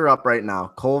 Cavs are up right now.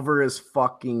 Culver is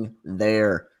fucking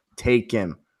there. Take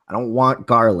him. I don't want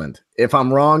Garland. If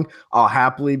I'm wrong, I'll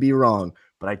happily be wrong.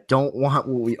 But I don't want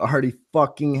what we already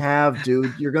fucking have,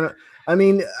 dude.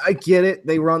 I get it.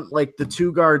 They run like the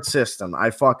 2-guard system. I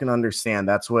fucking understand.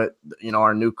 That's what,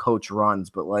 our new coach runs.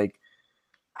 But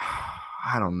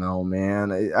I don't know,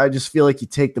 man. I just feel like you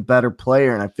take the better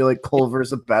player, and I feel like Culver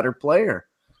is a better player.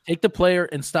 Take the player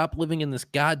and stop living in this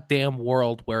goddamn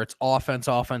world where it's offense,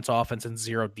 and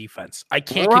 0 defense. I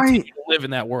can't continue to live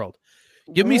in that world.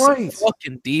 Give me some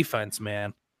fucking defense,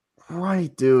 man.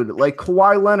 Right, dude. Like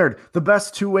Kawhi Leonard, the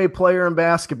best 2-way player in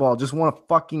basketball, just won a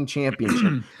fucking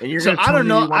championship. And you're going to tell me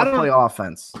you want to play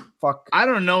offense. Fuck. I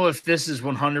don't know if this is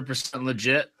 100%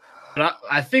 legit, but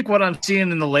I think what I'm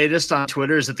seeing in the latest on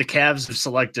Twitter is that the Cavs have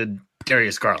selected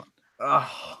Darius Garland. I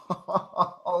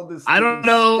don't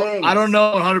know. Stinks. I don't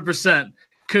know 100%.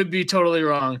 Could be totally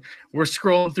wrong. We're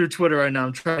scrolling through Twitter right now.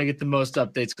 I'm trying to get the most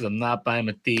updates because I'm not buying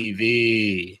a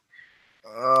TV.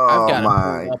 I've got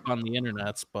it pulled up on the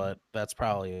internets, but that's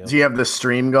probably. Do you have the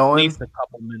stream going? At least a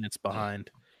couple minutes behind.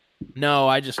 No,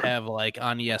 I just have on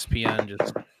ESPN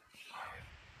just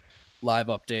live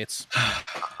updates.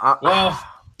 Well,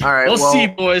 all right. We'll see,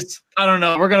 boys. I don't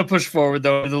know. We're gonna push forward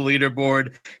though. The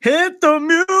leaderboard. Hit the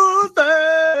music.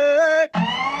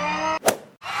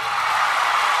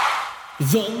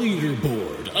 The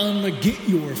leaderboard on the Get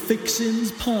Your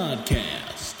Fixins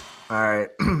podcast. All right.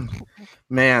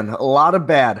 Man, a lot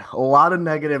of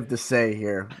negative to say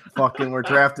here. Fucking, we're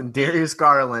drafting Darius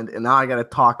Garland, and now I got to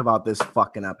talk about this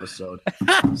fucking episode.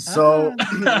 So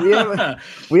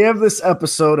we have this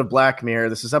episode of Black Mirror.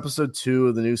 This is episode 2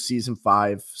 of the new season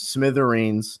 5,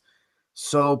 Smithereens.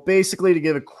 So basically, to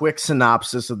give a quick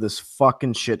synopsis of this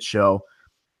fucking shit show,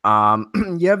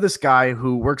 you have this guy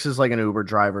who works as like an Uber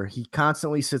driver. He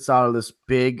constantly sits out of this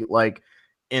big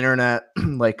internet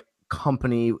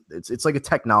company. It's like a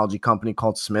technology company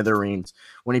called Smithereens.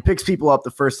 When he picks people up,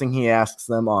 the first thing he asks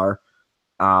them are,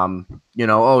 do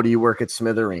you work at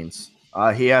Smithereens?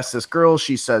 He asks this girl,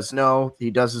 she says no. He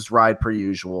does his ride per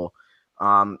usual.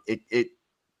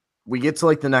 We get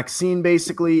to the next scene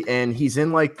basically, and he's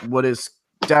in what is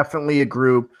definitely a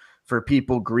group for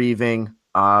people grieving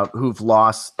who've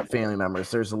lost family members.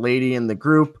 There's a lady in the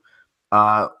group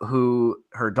who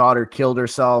her daughter killed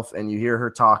herself, and you hear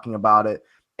her talking about it.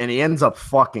 And he ends up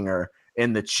fucking her,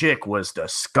 and the chick was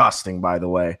disgusting, by the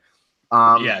way.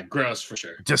 Yeah, gross for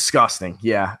sure. Disgusting,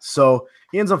 yeah. So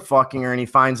he ends up fucking her, and he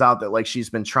finds out that she's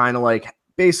been trying to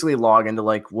basically log into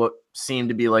what seemed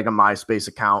to be a MySpace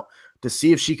account to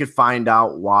see if she could find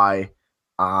out why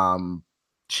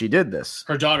she did this.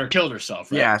 Her daughter killed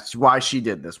herself, right? Yeah, why she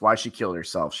did this, why she killed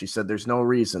herself. She said there's no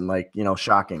reason,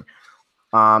 shocking.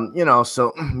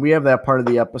 So we have that part of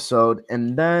the episode,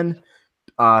 and then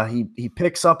he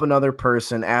picks up another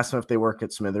person, asks them if they work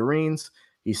at Smithereens.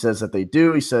 He says that they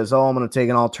do. He says, I'm going to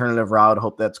take an alternative route.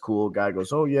 Hope that's cool. Guy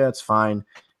goes, oh, yeah, it's fine.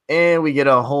 and we get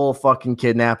a whole fucking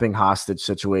kidnapping hostage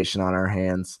situation on our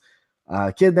hands.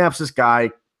 Kidnaps this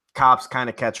guy. Cops kind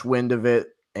of catch wind of it,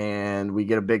 and we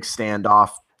get a big standoff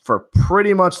for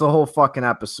pretty much the whole fucking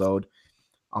episode.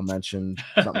 I'll mention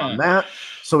something on that.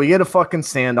 So we get a fucking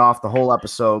standoff the whole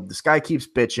episode. This guy keeps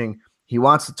bitching. He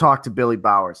wants to talk to Billy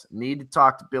Bowers. Need to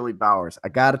talk to Billy Bowers. I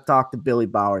got to talk to Billy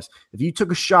Bowers. If you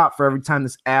took a shot for every time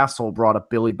this asshole brought up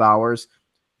Billy Bowers,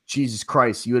 Jesus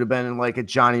Christ, you would have been in like a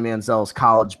Johnny Manziel's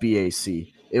college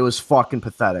BAC. It was fucking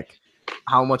pathetic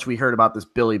how much we heard about this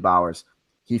Billy Bowers.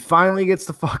 He finally gets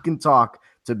to fucking talk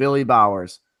to Billy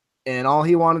Bowers. And all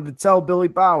he wanted to tell Billy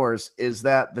Bowers is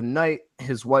that the night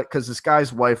his wife, because this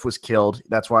guy's wife was killed,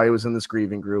 that's why he was in this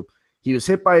grieving group. He was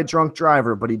hit by a drunk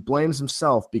driver, but he blames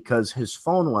himself because his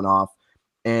phone went off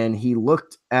and he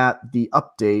looked at the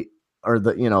update or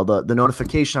the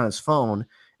notification on his phone,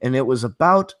 and it was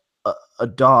about a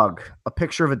dog, a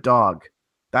picture of a dog.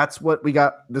 That's what we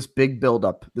got, this big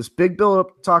buildup. This big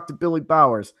buildup to talk to Billy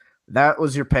Bowers. That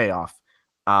was your payoff.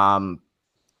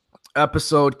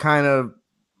 Episode kind of,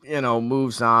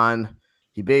 moves on.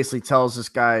 He basically tells this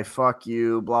guy, fuck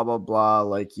you, blah, blah, blah.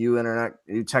 Like, you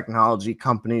technology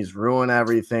companies ruin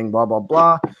everything, blah, blah,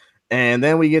 blah. And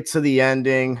then we get to the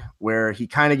ending where he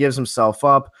kind of gives himself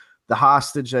up. The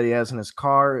hostage that he has in his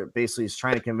car basically is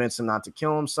trying to convince him not to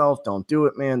kill himself. Don't do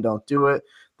it, man. Don't do it.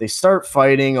 They start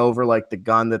fighting over like the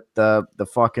gun that the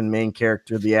fucking main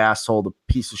character, the asshole, the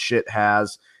piece of shit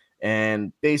has.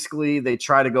 And basically they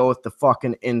try to go with the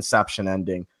fucking Inception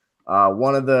ending.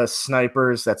 One of the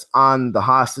snipers that's on the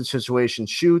hostage situation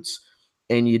shoots,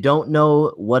 and you don't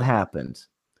know what happened.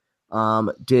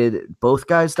 Did both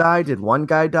guys die? Did one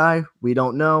guy die? We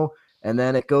don't know. And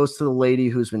then it goes to the lady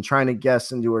who's been trying to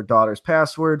guess into her daughter's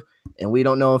password, and we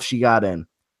don't know if she got in.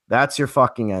 That's your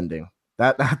fucking ending.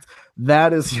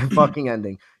 That is your fucking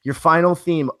ending. Your final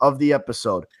theme of the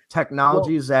episode.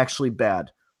 Technology is actually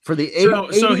bad. For the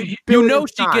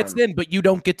she gets in, but you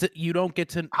don't get to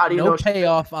how do you know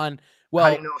payoff on. Well, how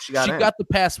do you know she got the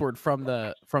password from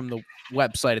the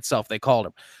website itself. They called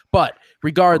him, but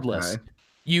regardless,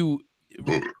 you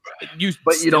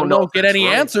don't get any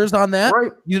answers on that.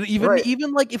 Right.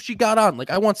 Even like if she got on, like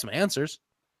I want some answers.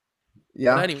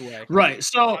 Yeah. But anyway. Right.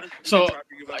 So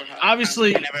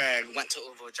obviously, I never went to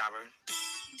Uber driver.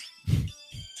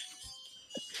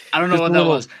 I don't know what that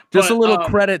was. Just a little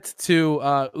credit to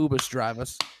Ubus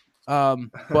Drivers.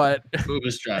 But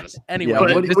Ubus Drivers. Anyway, yeah,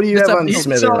 what do you have on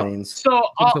Smithereens? So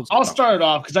I'll start it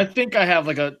off because I think I have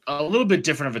like a little bit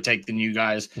different of a take than you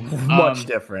guys. Much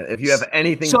different. If you have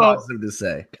anything positive to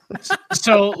say.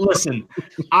 So listen,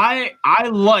 I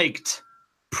liked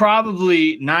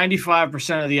probably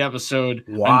 95% of the episode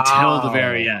until the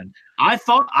very end. I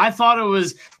thought it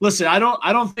was. Listen, I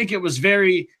don't think it was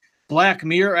very Black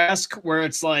Mirror-esque where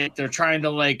it's like they're trying to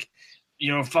like,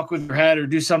 fuck with your head or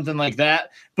do something like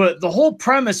that. But the whole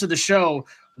premise of the show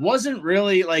wasn't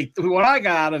really like what I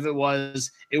got out of it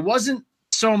wasn't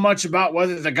so much about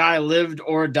whether the guy lived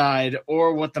or died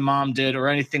or what the mom did or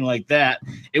anything like that.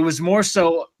 It was more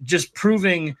so just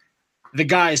proving the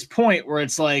guy's point where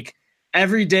it's like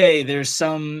every day there's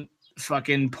some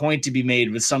fucking point to be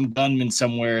made with some gunman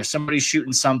somewhere, somebody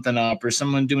shooting something up or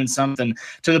someone doing something,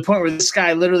 to the point where this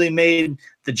guy literally made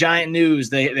the giant news.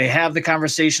 They have the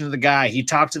conversation with the guy. He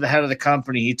talked to the head of the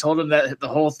company. He told him that the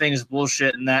whole thing is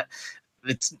bullshit and that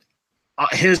it's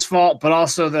his fault, but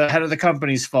also the head of the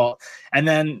company's fault. And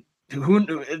then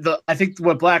I think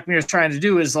what Black Mirror is trying to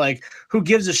do is like, who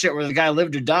gives a shit whether the guy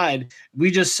lived or died?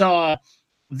 We just saw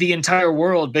the entire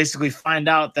world basically find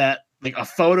out that like a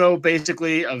photo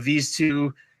basically of these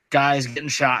two guys getting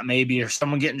shot maybe, or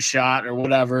someone getting shot or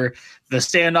whatever. The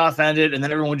standoff ended and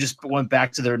then everyone just went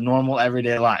back to their normal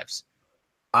everyday lives.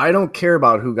 I don't care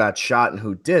about who got shot and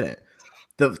who didn't.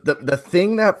 The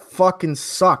thing that fucking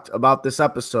sucked about this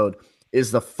episode is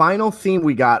the final theme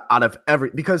we got out of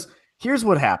because here's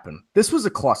what happened. This was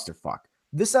a clusterfuck.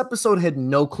 This episode had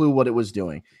no clue what it was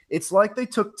doing. It's like they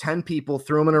took 10 people,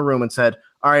 threw them in a room and said,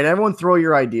 all right, everyone throw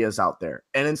your ideas out there.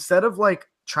 And instead of like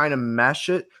trying to mesh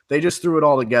it, they just threw it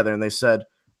all together and they said,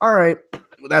 all right,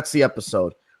 that's the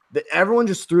episode. Everyone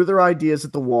just threw their ideas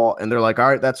at the wall and they're like, all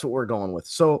right, that's what we're going with.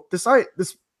 So this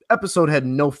episode had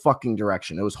no fucking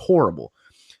direction. It was horrible.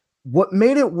 What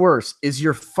made it worse is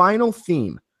your final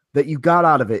theme that you got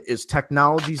out of it is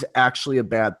technology's actually a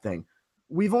bad thing.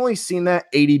 We've only seen that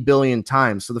 80 billion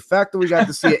times. So the fact that we got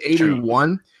to see it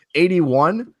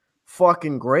 81,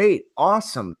 fucking great.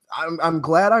 Awesome. I'm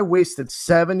glad I wasted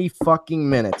 70 fucking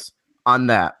minutes on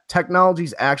that.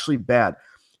 Technology's actually bad.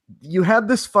 You had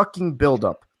this fucking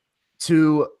buildup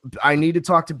to, I need to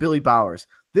talk to Billy Bowers.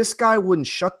 This guy wouldn't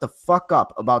shut the fuck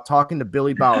up about talking to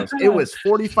Billy Bowers. It was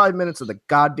 45 minutes of the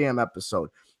goddamn episode.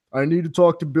 I need to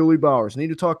talk to Billy Bowers.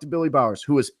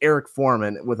 Who was Eric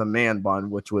Foreman with a man bun,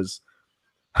 which was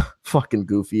fucking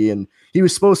goofy. And he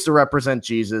was supposed to represent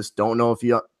Jesus. Don't know if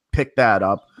you picked that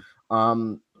up.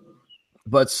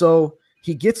 But so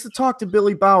he gets to talk to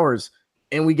Billy Bowers,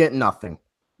 and we get nothing.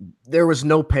 There was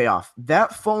no payoff.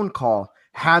 That phone call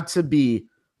had to be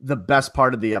the best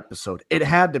part of the episode. It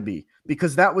had to be,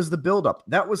 because that was the buildup.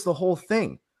 That was the whole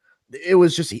thing. It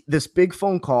was just this big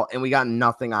phone call, and we got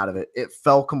nothing out of it. It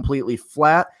fell completely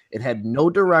flat. It had no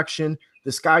direction.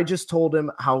 This guy just told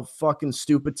him how fucking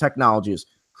stupid technology is.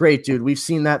 Great, dude. We've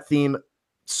seen that theme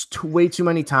way too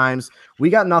many times. We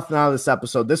got nothing out of this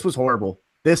episode. This was horrible.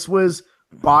 This was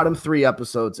bottom 3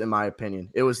 episodes, in my opinion.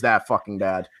 It was that fucking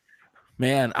bad.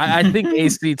 Man, I think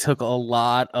AC took a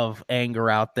lot of anger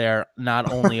out there,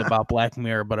 not only about Black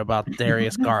Mirror, but about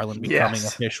Darius Garland becoming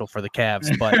official for the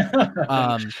Cavs.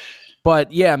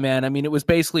 But yeah, man, I mean, it was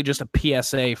basically just a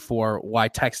PSA for why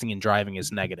texting and driving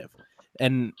is negative.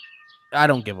 And I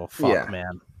don't give a fuck,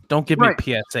 man. Don't give me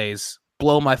PSAs.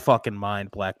 Blow my fucking mind,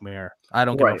 Black Mirror. I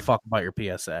don't give a fuck about your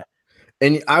PSA.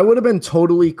 And I would have been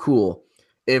totally cool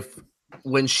if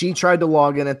when she tried to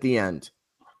log in at the end,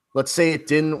 let's say it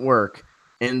didn't work,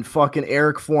 and fucking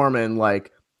Eric Foreman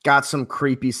like got some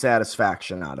creepy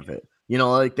satisfaction out of it. You know,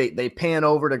 like they pan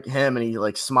over to him and he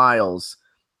like smiles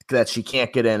that she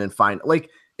can't get in and find, like,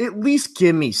 at least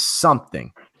give me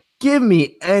something. Give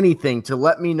me anything to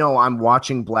let me know I'm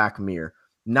watching Black Mirror.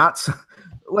 Not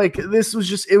like this was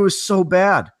just, it was so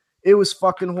bad. It was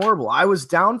fucking horrible. I was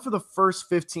down for the first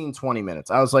 15, 20 minutes.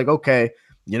 I was like, okay,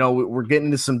 you know, we're getting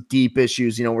into some deep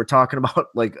issues. You know, we're talking about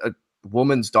like a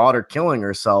woman's daughter killing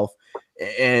herself,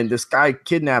 and this guy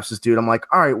kidnaps this dude. I'm like,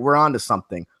 all right, we're on to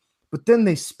something. But then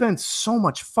they spent so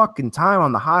much fucking time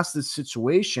on the hostage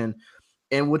situation.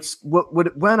 And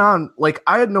what went on, like,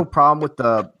 I had no problem with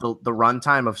the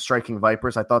runtime of Striking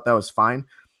Vipers. I thought that was fine.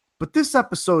 But this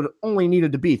episode only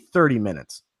needed to be 30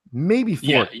 minutes, maybe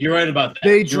 40. Yeah, you're right about that.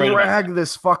 They dragged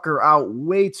this fucker out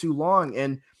way too long.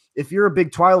 And if you're a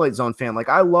big Twilight Zone fan, like,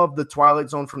 I love the Twilight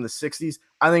Zone from the 60s.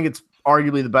 I think it's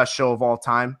arguably the best show of all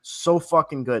time. So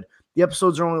fucking good. The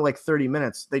episodes are only like 30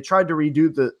 minutes. They tried to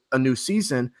redo a new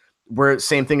season where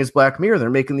same thing as Black Mirror. They're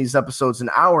making these episodes an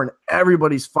hour and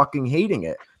everybody's fucking hating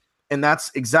it. And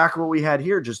that's exactly what we had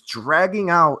here. Just dragging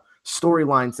out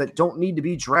storylines that don't need to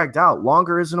be dragged out.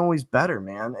 Longer isn't always better,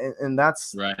 man. And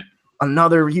that's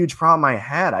another huge problem I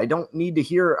had. I don't need to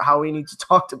hear how we need to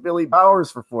talk to Billy Bowers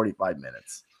for 45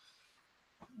 minutes.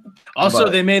 Also,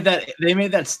 they made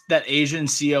that Asian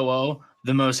COO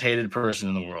the most hated person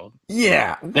in the world.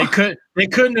 Yeah. They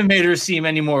couldn't have made her seem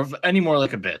any more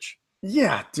like a bitch.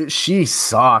 Yeah, dude, she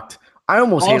sucked. I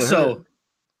almost hated her.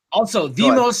 Also,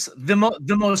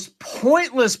 the most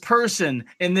pointless person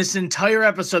in this entire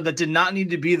episode that did not need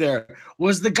to be there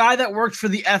was the guy that worked for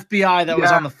the FBI that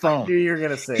was on the phone. You're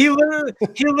gonna say he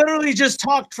literally just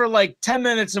talked for like 10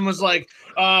 minutes and was like,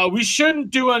 "We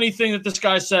shouldn't do anything that this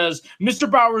guy says. Mr.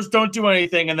 Bowers, don't do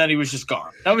anything," and then he was just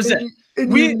gone. That was it.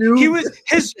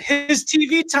 His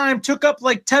TV time took up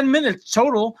like 10 minutes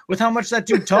total with how much that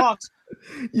dude talks.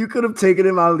 You could have taken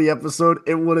him out of the episode.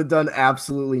 It would have done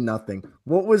absolutely nothing.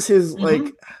 What was his,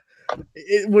 like,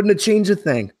 it wouldn't have changed a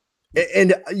thing.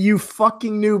 And you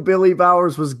fucking knew Billy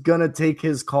Bowers was going to take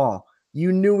his call.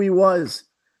 You knew he was.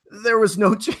 There was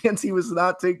no chance he was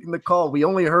not taking the call. We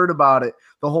only heard about it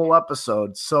the whole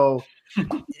episode. So,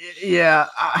 yeah,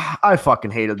 I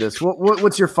fucking hated this.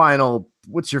 What's your final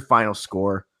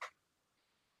score?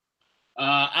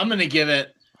 I'm going to give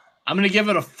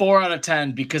it a 4 out of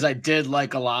 10 because I did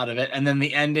like a lot of it, and then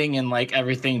the ending and like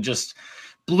everything just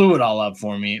blew it all up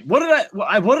for me. What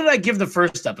did I give the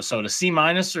first episode? A C- or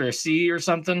a C or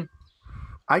something?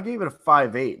 I gave it a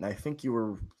 5.8, and I think you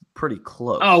were pretty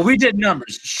close. Oh, we did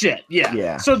numbers. Shit, yeah.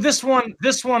 Yeah. So this one,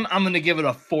 I'm gonna give it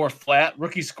a 4 flat.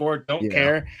 Rookie score, don't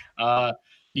care.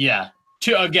 Yeah.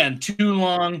 Too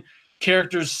long.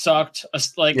 Characters sucked.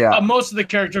 Most of the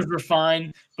characters were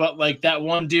fine, but like that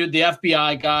one dude, the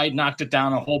FBI guy, knocked it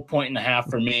down a whole 1.5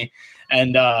 for me,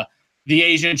 and the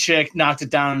Asian chick knocked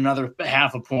it down another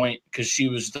 0.5 point because she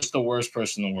was just the worst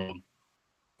person in the world.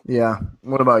 Yeah.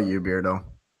 What about you, Beardo?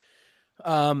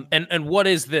 And what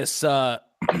is this? Our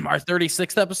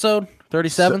 36th episode?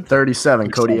 37?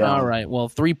 37, Cody Allen. All right. Well,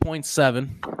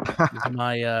 3.7 is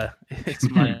my it's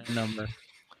my number.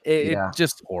 It's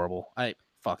just horrible.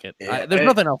 Fuck it. There's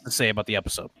nothing else to say about the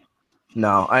episode.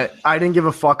 No, I didn't give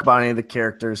a fuck about any of the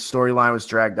characters. Storyline was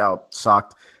dragged out,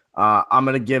 sucked. I'm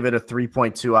going to give it a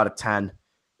 3.2 out of 10.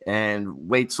 And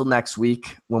wait till next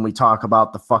week when we talk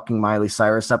about the fucking Miley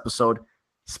Cyrus episode.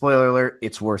 Spoiler alert,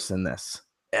 it's worse than this.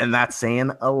 And that's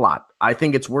saying a lot. I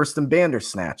think it's worse than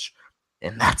Bandersnatch.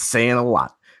 And that's saying a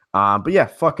lot. But yeah,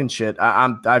 fucking shit.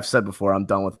 I've said before, I'm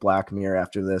done with Black Mirror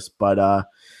after this. But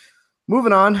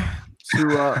moving on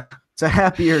to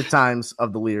happier times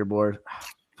of the leaderboard.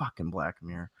 Fucking Black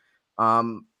Mirror.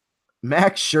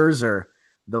 Max Scherzer,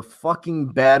 the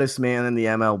fucking baddest man in the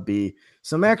MLB.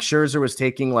 So Max Scherzer was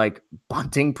taking like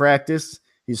bunting practice.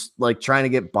 He's like trying to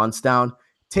get bunts down.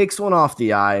 Takes one off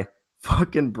the eye.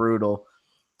 Fucking brutal.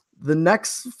 The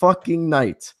next fucking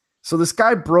night. So this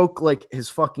guy broke like his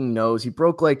fucking nose. He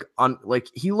broke like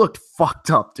he looked fucked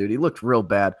up, dude. He looked real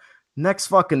bad. Next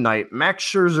fucking night, Max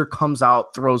Scherzer comes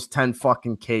out, throws 10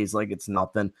 fucking Ks like it's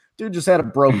nothing. Dude just had a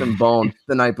broken bone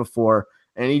the night before,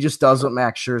 and he just does what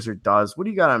Max Scherzer does. What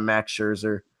do you got on Max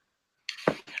Scherzer?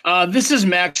 This is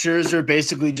Max Scherzer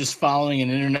basically just following an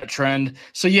internet trend.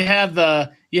 So you have the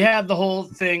whole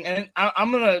thing, and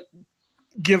I'm gonna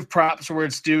give props where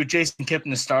it's due. Jason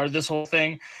Kipnis started this whole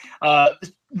thing.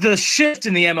 The shift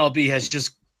in the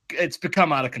MLB it's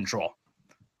become out of control.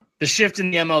 The shift in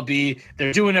the MLB,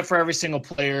 they're doing it for every single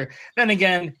player. Then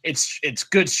again, it's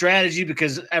good strategy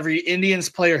because every Indians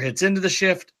player hits into the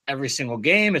shift every single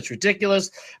game. It's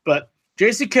ridiculous. But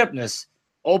Jason Kipnis,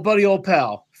 old buddy, old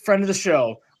pal, friend of the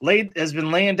show, has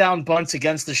been laying down bunts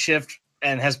against the shift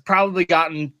and has probably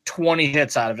gotten 20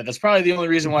 hits out of it. That's probably the only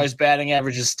reason why his batting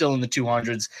average is still in the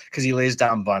 200s, because he lays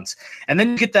down bunts. And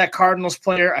then you get that Cardinals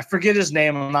player. I forget his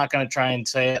name. I'm not going to try and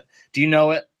say it. Do you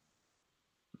know it?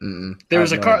 There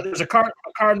was a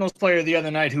Cardinals player the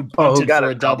other night who bunted for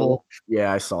a double.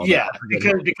 Yeah, I saw that. Yeah,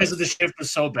 because of the shift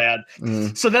was so bad.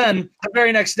 So then the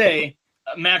very next day,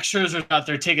 Max Scherzer's out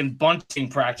there taking bunting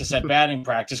practice at batting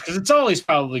practice because it's all he's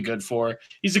probably good for.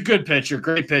 He's a good pitcher,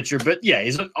 great pitcher, but yeah,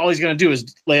 all he's going to do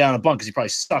is lay down a bunt because he probably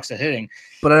sucks at hitting.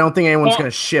 But I don't think anyone's going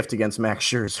to shift against Max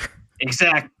Scherzer.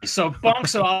 Exactly. So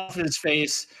bunks it off his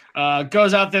face,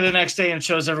 goes out there the next day and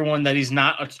shows everyone that he's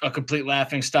not a complete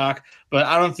laughing stock. But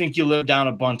I don't think you live down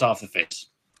a bunt off the face.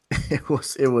 It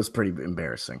was pretty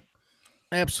embarrassing.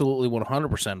 Absolutely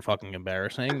 100% fucking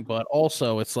embarrassing. But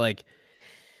also it's like,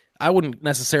 I wouldn't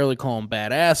necessarily call him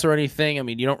badass or anything. I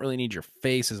mean, you don't really need your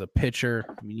face as a pitcher.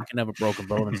 I mean, you can have a broken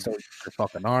bone and still use your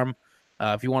fucking arm.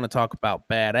 If you want to talk about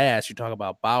badass, you talk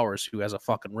about Bowers, who has a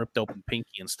fucking ripped open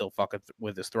pinky and still fucking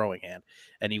with his throwing hand.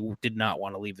 And he did not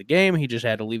want to leave the game. He just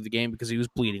had to leave the game because he was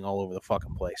bleeding all over the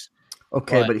fucking place.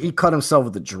 Okay, but he cut himself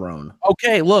with a drone.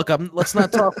 Okay, look, let's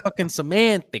not talk fucking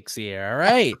semantics here, all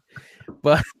right?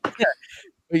 But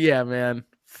yeah, man,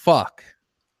 fuck.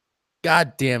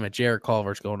 God damn it, Jared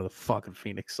Culver's going to the fucking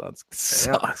Phoenix Suns.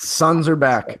 Yep. Suns are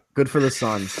back. Good for the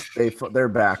Suns. They're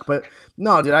back. But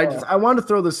no, dude, I wanted to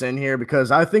throw this in here because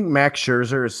I think Max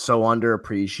Scherzer is so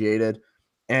underappreciated.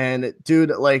 And dude,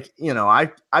 like, you know,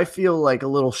 I feel like a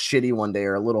little shitty one day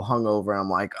or a little hungover. I'm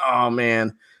like, oh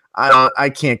man, I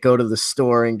can't go to the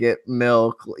store and get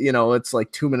milk. You know, it's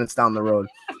like 2 minutes down the road.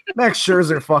 Max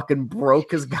Scherzer fucking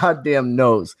broke his goddamn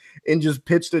nose and just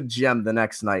pitched a gem the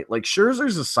next night. Like,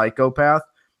 Scherzer's a psychopath.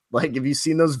 Like, have you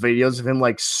seen those videos of him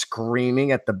like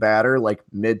screaming at the batter like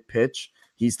mid pitch?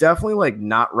 He's definitely like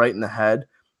not right in the head,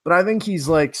 but I think he's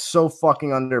like so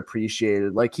fucking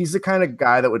underappreciated. Like, he's the kind of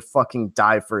guy that would fucking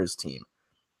die for his team.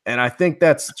 And I think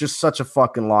that's just such a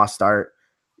fucking lost art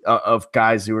of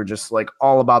guys who are just like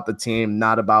all about the team,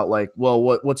 not about like, well,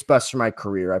 what's best for my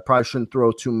career? I probably shouldn't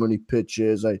throw too many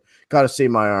pitches. I got to save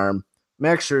my arm.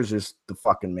 Max Scherzer's the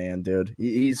fucking man, dude.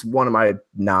 He's one of my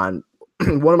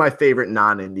favorite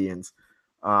non-Indians.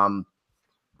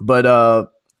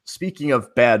 But speaking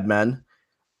of bad men,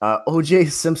 OJ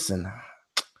Simpson.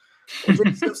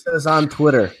 OJ Simpson is on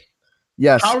Twitter.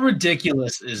 Yes. How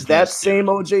ridiculous is that? This, same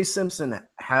OJ Simpson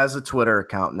has a Twitter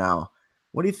account now.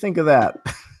 What do you think of that?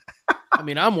 I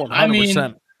mean, I'm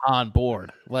 100% on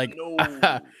board. Like, no.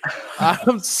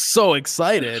 I'm so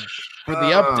excited for the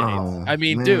updates. I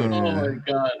mean, dude. Oh my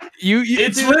god.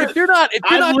 If you're not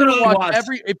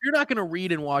going to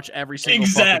read and watch every single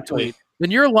fucking tweet,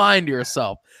 then you're lying to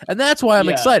yourself. And that's why I'm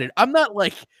excited. I'm not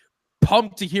like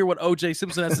pumped to hear what OJ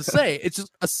Simpson has to say. It's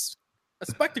just a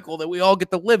spectacle that we all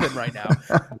get to live in right now.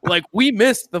 Like, we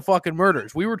missed the fucking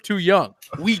murders. We were too young.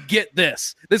 We get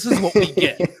this. This is what we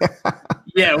get.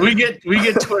 Yeah, we get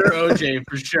Twitter OJ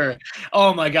for sure.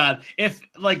 Oh my god. If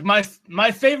like my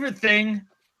favorite thing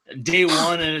day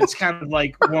one, and it's kind of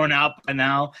like worn out by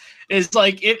now, is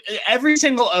like every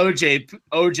single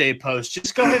OJ post,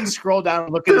 just go ahead and scroll down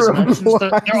and look at his mentions.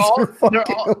 They're all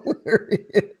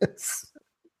hilarious.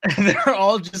 They're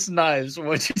all just knives.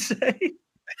 What'd you say?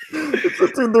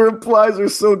 Dude, the replies are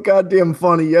so goddamn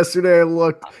funny. Yesterday I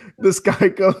looked. This guy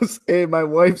goes, "Hey, my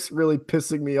wife's really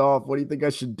pissing me off. What do you think I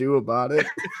should do about it?"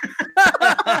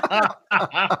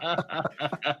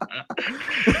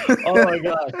 Oh my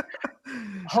god,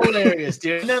 hilarious,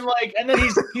 dude! And then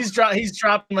he's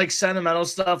dropping like sentimental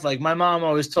stuff. Like, my mom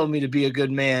always told me to be a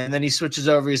good man. And then he switches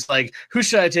over. He's like, "Who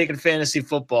should I take in fantasy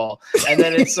football?" And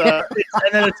then it's a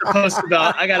post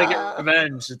about, "I gotta get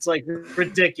revenge." It's like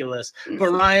ridiculous.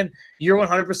 But Ryan, you're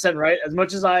 100% right. As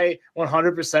much as I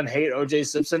 100% hate OJ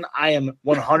Simpson, I am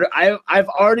 100. I've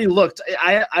already looked.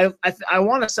 I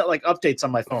want to set like updates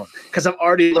on my phone because I've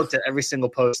already looked at every single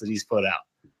post that he's put out.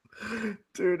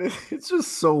 Dude, it's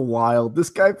just so wild. This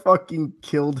guy fucking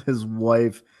killed his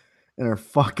wife and her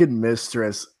fucking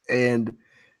mistress, and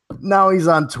now he's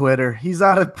on Twitter. He's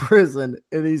out of prison,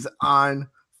 and he's on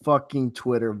fucking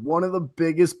Twitter. One of the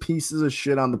biggest pieces of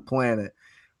shit on the planet.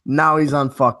 Now he's on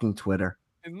fucking Twitter.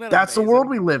 That's amazing? The world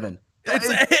we live in.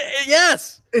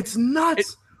 Yes. It's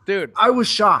nuts. Dude. I was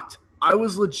shocked. I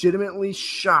was legitimately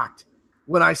shocked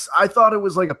when I thought it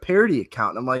was like a parody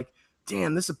account. I'm like,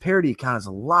 damn, this is a parody account has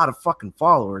a lot of fucking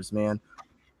followers, man.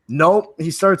 Nope.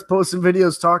 He starts posting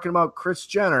videos talking about Kris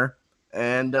Jenner,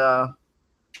 and this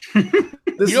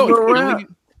is where we're at.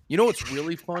 You know what's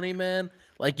really funny, man?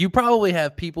 Like, you probably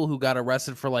have people who got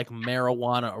arrested for like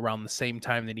marijuana around the same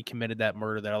time that he committed that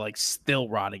murder that are like still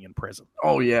rotting in prison.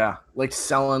 Oh yeah, like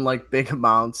selling like big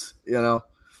amounts, you know.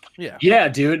 Yeah,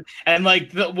 dude. And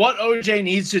like what OJ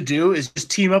needs to do is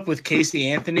just team up with Casey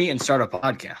Anthony and start a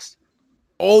podcast.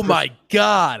 Oh my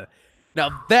god!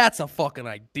 Now that's a fucking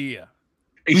idea.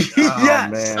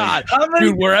 Yes,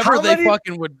 dude. Wherever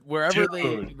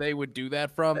they would do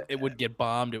that from, it would get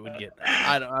bombed. It would get.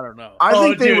 I don't know. I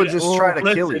think they would just try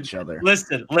to kill each other.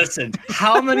 Listen.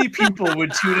 How many people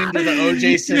would tune into the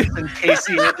OJ Simpson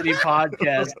Casey Anthony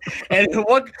podcast? And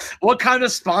what kind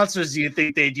of sponsors do you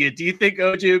think they'd get? Do you think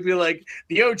OJ would be like,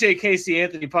 the OJ Casey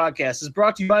Anthony podcast is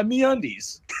brought to you by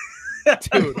MeUndies?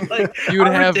 Dude, like, you would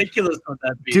have ridiculous would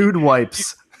that be? Dude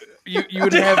wipes. You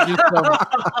would have just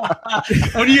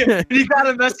some... when you got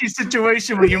a messy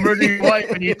situation when you murder your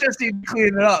wife and you just need to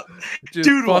clean it up. Just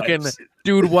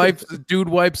dude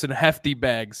wipes and hefty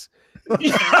bags.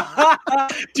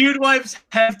 Dude wipes,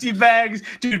 hefty bags,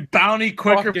 dude bounty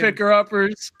quicker picker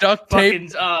uppers, duct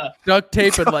tape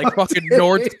and like fucking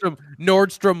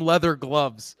Nordstrom leather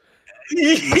gloves.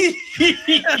 Yes.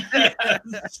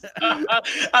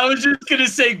 I was just gonna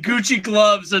say Gucci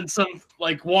gloves and some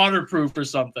like waterproof or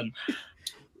something.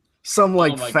 Some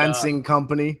like fencing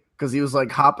company, because he was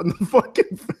like hopping the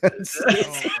fucking fence.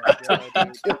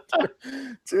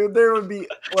 Dude, there would be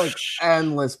like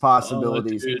endless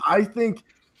possibilities. I think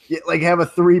like have a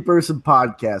 3-person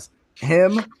podcast.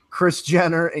 Him, Kris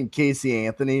Jenner, and Casey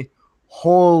Anthony.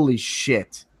 Holy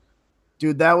shit.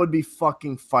 Dude, that would be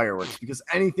fucking fireworks, because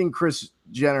anything Kris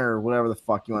Jenner or whatever the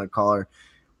fuck you want to call her,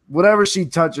 whatever she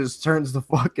touches turns to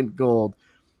fucking gold.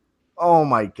 Oh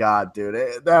my god, dude.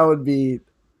 That would be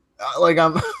like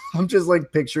I'm just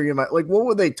like picturing in my like what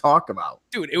would they talk about?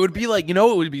 Dude, it would be like, you know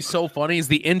what would be so funny is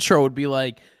the intro would be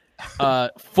like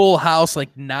Full House,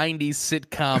 like 90s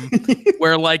sitcom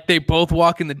where like they both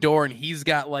walk in the door and he's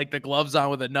got like the gloves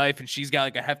on with a knife and she's got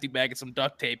like a hefty bag of some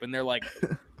duct tape and they're like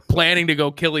planning to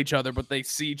go kill each other, but they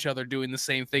see each other doing the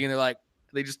same thing and they're like,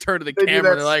 they just turn to the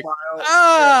camera and they're like,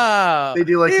 yeah. They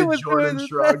do like the Jordan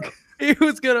shrug. He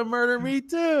was gonna murder me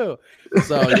too.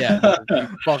 So yeah,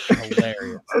 fucking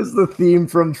hilarious. That's the theme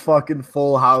from fucking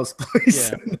Full House.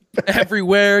 Place. Yeah.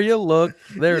 Everywhere you look,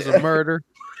 there's a murder.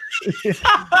 They're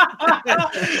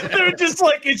just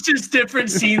like, it's just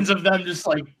different scenes of them just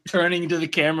like turning to the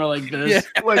camera like this,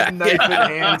 like knife in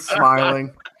hand,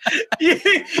 smiling.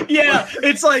 Yeah,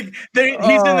 it's like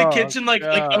he's in the kitchen, like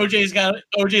OJ's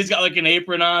got like an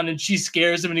apron on, and she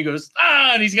scares him, and he goes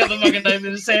and he's got the fucking knife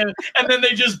in his hand, and then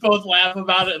they just both laugh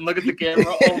about it and look at the camera.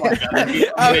 Oh my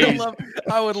god,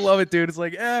 I would love it, dude. It's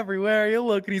like everywhere you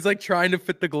look, and he's like trying to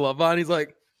fit the glove on. He's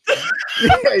like,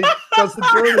 that's the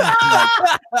Jordan.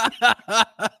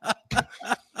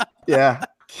 Yeah.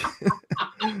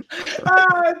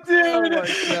 Dude,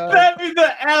 that'd be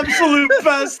the absolute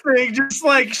best thing. Just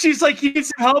like she's like, "You need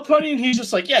some help, honey?" And he's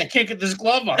just like, "Yeah, I can't get this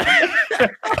glove on."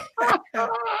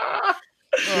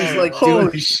 She's like,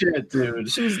 "Holy shit, dude!"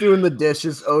 She's doing the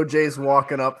dishes. OJ's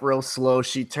walking up real slow.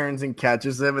 She turns and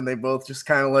catches him, and they both just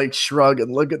kind of like shrug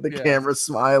and look at the camera,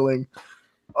 smiling.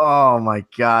 Oh my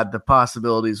god, the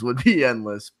possibilities would be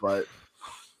endless. But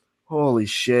holy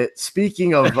shit!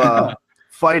 Speaking of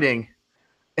fighting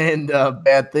and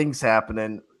bad things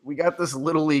happening, we got this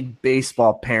Little League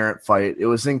baseball parent fight. It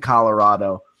was in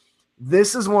Colorado.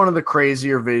 This is one of the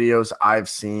crazier videos I've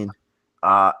seen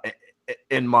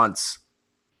in months.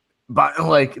 But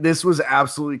like, this was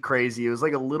absolutely crazy. It was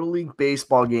like a little league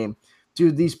baseball game.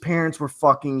 Dude, these parents were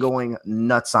fucking going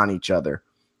nuts on each other.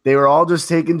 They were all just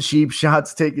taking cheap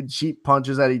shots, taking cheap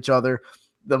punches at each other.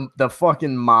 The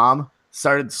fucking mom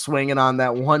started swinging on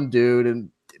that one dude, and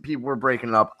people were breaking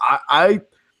it up. I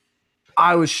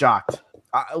was shocked.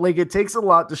 Like, it takes a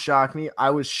lot to shock me. I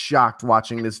was shocked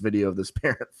watching this video of this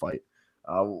parent fight.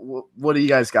 What do you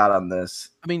guys got on this?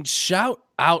 I mean, shout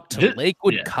out to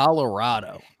Lakewood,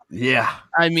 Colorado. Yeah.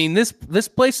 I mean, this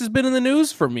place has been in the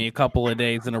news for me a couple of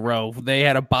days in a row. They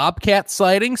had a bobcat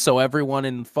sighting, so everyone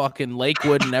in fucking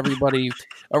Lakewood and everybody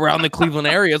around the Cleveland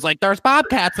area is like, there's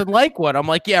bobcats in Lakewood. I'm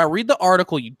like, yeah, read the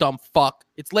article, you dumb fuck.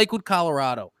 It's Lakewood,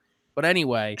 Colorado. But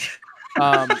anyway,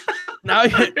 now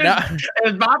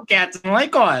there's bobcats in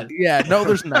Lakewood. Yeah, no,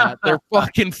 there's not. They're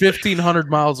fucking 1,500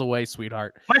 miles away,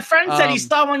 sweetheart. My friend said he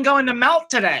saw one going to melt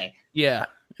today. Yeah,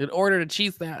 in order to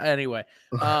cheese that anyway.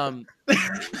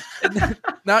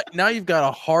 Now you've got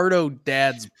a hardo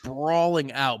dads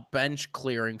brawling out, bench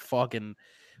clearing fucking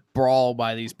brawl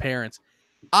by these parents.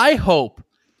 I hope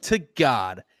to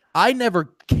God I never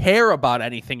care about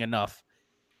anything enough.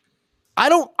 I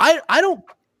don't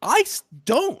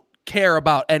care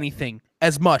about anything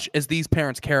as much as these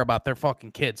parents care about their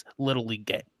fucking kids' little league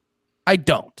game. I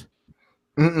don't.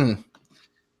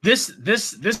 This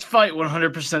fight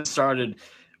 100% started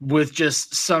with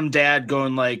just some dad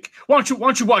going like, why don't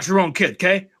you watch your own kid,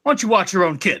 okay? Why don't you watch your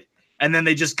own kid? And then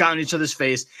they just got in each other's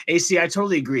face. AC, I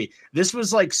totally agree. This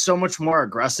was like so much more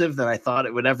aggressive than I thought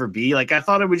it would ever be. Like, I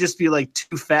thought it would just be like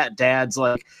two fat dads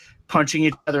like punching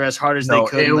each other as hard as they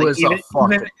could. It like, was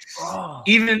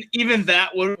even that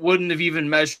wouldn't have even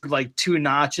measured like 2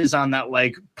 notches on that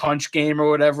like punch game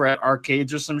or whatever at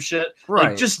arcades or some shit. Right.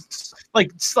 Like, just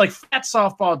like fat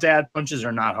softball dad punches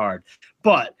are not hard.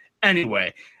 But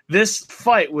anyway, this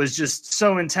fight was just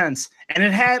so intense, and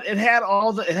it had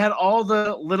all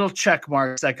the little check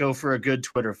marks that go for a good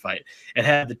Twitter fight. It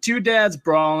had the two dads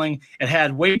brawling. It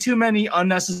had way too many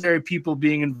unnecessary people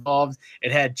being involved.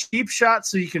 It had cheap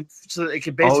shots, so it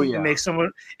could basically make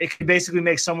someone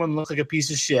look like a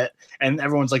piece of shit, and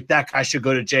everyone's like, that guy should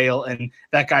go to jail and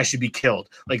that guy should be killed.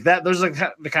 Like that. Those are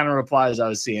the kind of replies I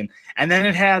was seeing. And then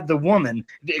it had the woman.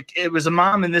 It was a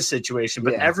mom in this situation,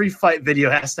 but every fight video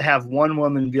has to have one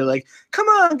woman be like, come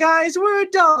on, guys, we're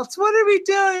adults. What are we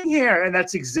doing here? And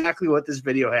that's exactly what this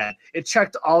video had. It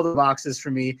checked all the boxes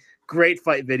for me. Great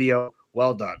fight video.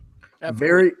 Well done.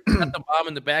 Very got the mom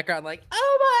in the background like,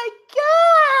 oh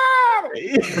my God.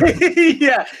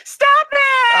 Yeah. Stop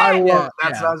it. I love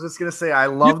that's what I was just gonna say. I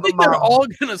love the mom. They're all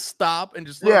gonna stop and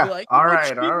just like, all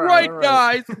right,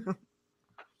 guys.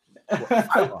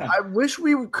 I wish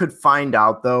we could find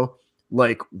out though,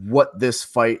 like what this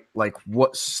fight, like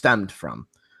what stemmed from.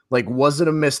 Like, was it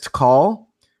a missed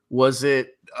call? Was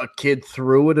it a kid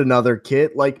threw at another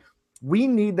kid? Like, we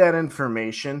need that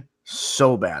information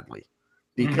so badly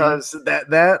because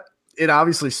that it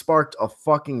obviously sparked a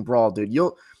fucking brawl, dude.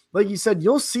 Like you said,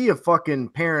 you'll see a fucking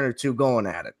parent or two going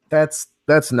at it. That's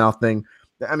nothing.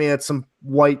 I mean, it's some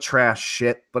white trash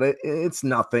shit, but it's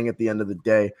nothing at the end of the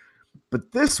day.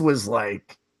 But this was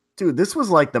like, dude, this was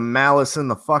like the Malice in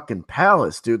the fucking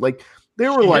Palace, dude. Like,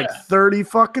 there were like 30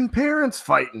 fucking parents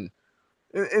fighting,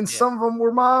 and some of them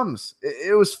were moms.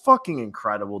 It was fucking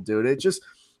incredible, dude.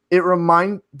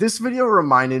 This video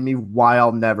reminded me why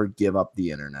I'll never give up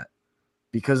the internet,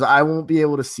 because I won't be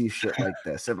able to see shit like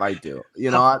this if I do.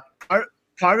 You know,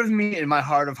 part of me in my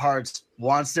heart of hearts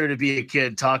wants there to be a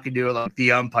kid talking to like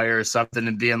the umpire or something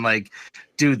and being like,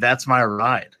 dude, that's my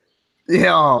ride.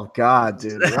 Yeah, oh God,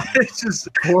 dude. It's just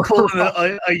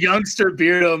pulling a youngster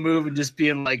Beardo move and just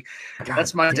being like,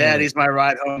 that's my dad. He's my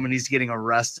ride home, and he's getting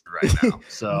arrested right now.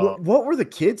 So what were the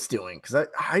kids doing? Because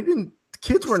I didn't. The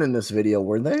kids weren't in this video,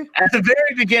 were they? At the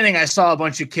very beginning, I saw a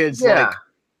bunch of kids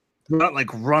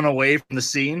run away from the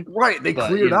scene. Right, they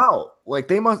cleared out. Like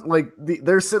they must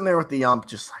they're sitting there with the ump,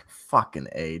 just like fucking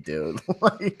A, dude.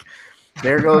 Like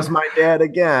there goes my dad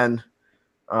again.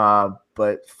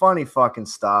 But funny fucking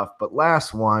stuff. But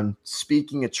last one,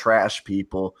 speaking of trash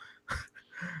people,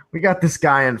 we got this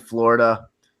guy in Florida.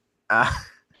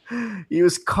 He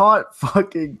was caught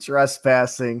fucking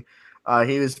trespassing.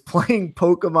 He was playing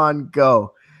Pokemon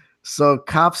Go. So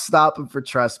cops stop him for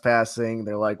trespassing.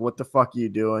 They're like, what the fuck are you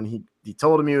doing? He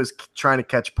told him he was trying to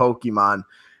catch Pokemon.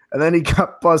 And then he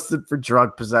got busted for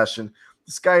drug possession.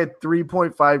 This guy had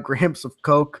 3.5 grams of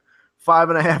coke,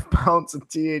 5.5 pounds of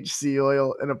THC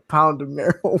oil, and a pound of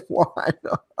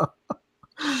marijuana.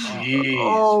 Jeez.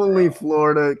 Only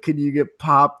Florida can you get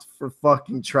popped for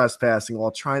fucking trespassing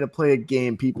while trying to play a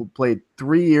game people played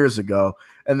 3 years ago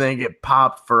and then get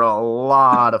popped for a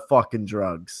lot of fucking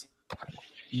drugs.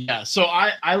 Yeah, so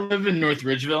I live in North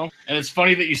Ridgeville, and it's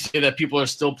funny that you say that people are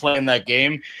still playing that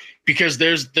game because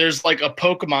there's like a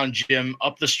Pokemon gym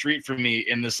up the street from me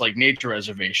in this like nature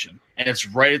reservation, and it's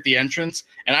right at the entrance,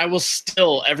 and I will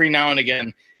still every now and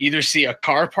again either see a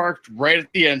car parked right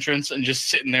at the entrance and just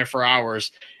sitting there for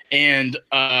hours, and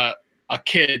a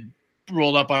kid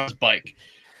rolled up on his bike.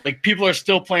 Like, people are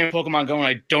still playing Pokemon Go, and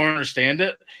I don't understand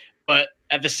it, but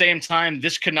at the same time,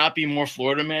 this could not be more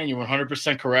Florida, man. You're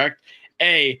 100% correct.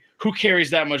 A, who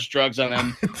carries that much drugs on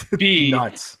them? B,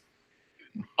 nuts.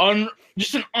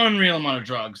 Just an unreal amount of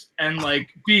drugs. And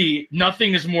like B,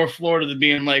 nothing is more Florida than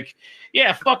being like,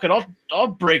 yeah, fuck it, I'll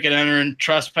break and enter and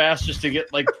trespass just to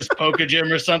get like this Poke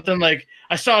Gym or something. Like,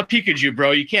 I saw a Pikachu,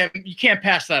 bro. You can't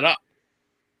pass that up.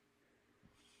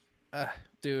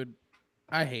 Dude,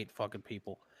 I hate fucking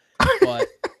people, but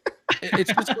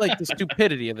it's just like the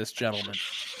stupidity of this gentleman.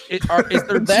 Is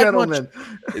there that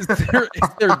much? Is there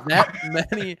that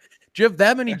many? Do you have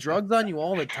that many drugs on you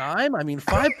all the time? I mean,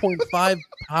 5.5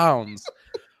 pounds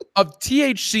of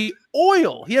THC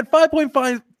oil. He had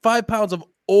 5.5 pounds of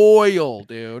oil,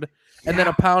 dude, and then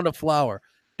a pound of flour,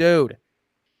 dude.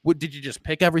 Did you just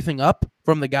pick everything up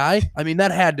from the guy? I mean,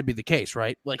 that had to be the case,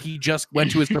 right? Like, he just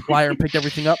went to his supplier and picked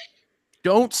everything up.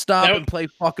 Don't stop and play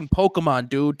fucking Pokemon,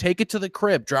 dude. Take it to the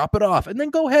crib, drop it off, and then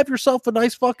go have yourself a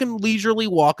nice fucking leisurely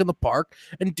walk in the park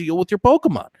and deal with your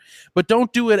Pokemon. But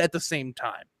don't do it at the same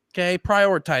time, okay?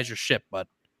 Prioritize your shit, bud.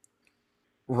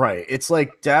 Right. It's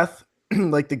like death,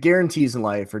 like the guarantees in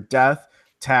life are death,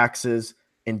 taxes,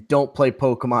 and don't play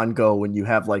Pokemon Go when you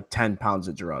have like 10 pounds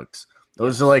of drugs.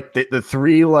 Those are like the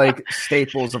three like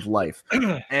staples of life.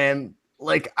 And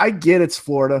like, I get it's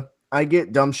Florida. I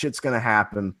get dumb shit's going to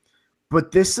happen.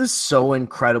 But this is so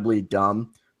incredibly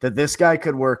dumb that this guy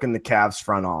could work in the Cavs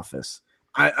front office.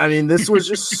 I mean, this was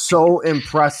just so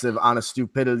impressive on a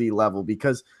stupidity level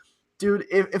because, dude,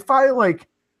 if I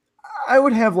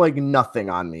would have like nothing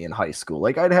on me in high school.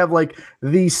 Like, I'd have like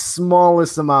the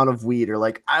smallest amount of weed, or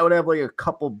like I would have like a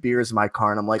couple beers in my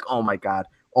car and I'm like, oh my God,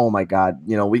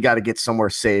 you know, we got to get somewhere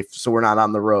safe so we're not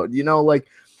on the road. You know, like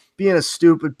being a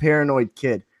stupid, paranoid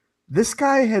kid. This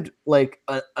guy had like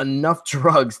enough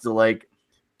drugs to like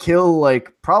kill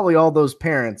like probably all those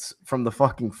parents from the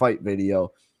fucking fight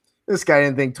video. This guy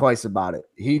didn't think twice about it.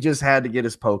 He just had to get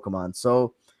his Pokemon.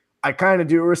 So I kind of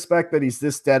do respect that he's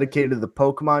this dedicated to the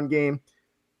Pokemon game,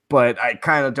 but I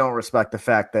kind of don't respect the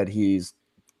fact that he's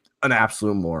an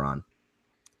absolute moron.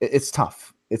 It's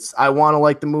tough. I want to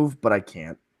like the move, but I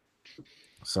can't.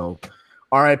 So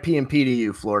RIP and P to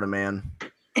you, Florida man.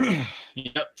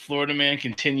 Yep, Florida man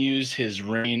continues his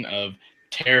reign of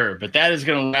terror. But that is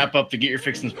going to wrap up the Get Your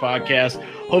Fixins podcast.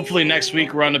 Hopefully next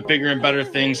week we're on to bigger and better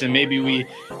things, and maybe we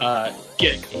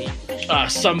get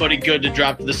somebody good to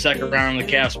drop to the second round. The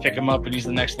Cavs pick him up, and he's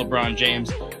the next LeBron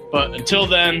James. But until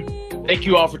then, thank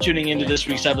you all for tuning into this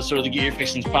week's episode of the Get Your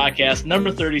Fixins podcast, number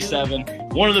 37.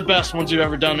 One of the best ones we've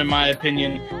ever done, in my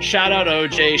opinion. Shout out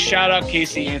OJ. Shout out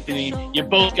Casey Anthony. You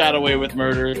both got away with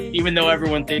murder, even though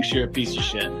everyone thinks you're a piece of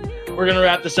shit. We're going to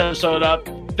wrap this episode up.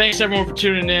 Thanks, everyone, for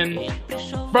tuning in.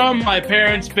 From my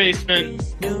parents' basement,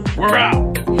 we're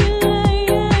out.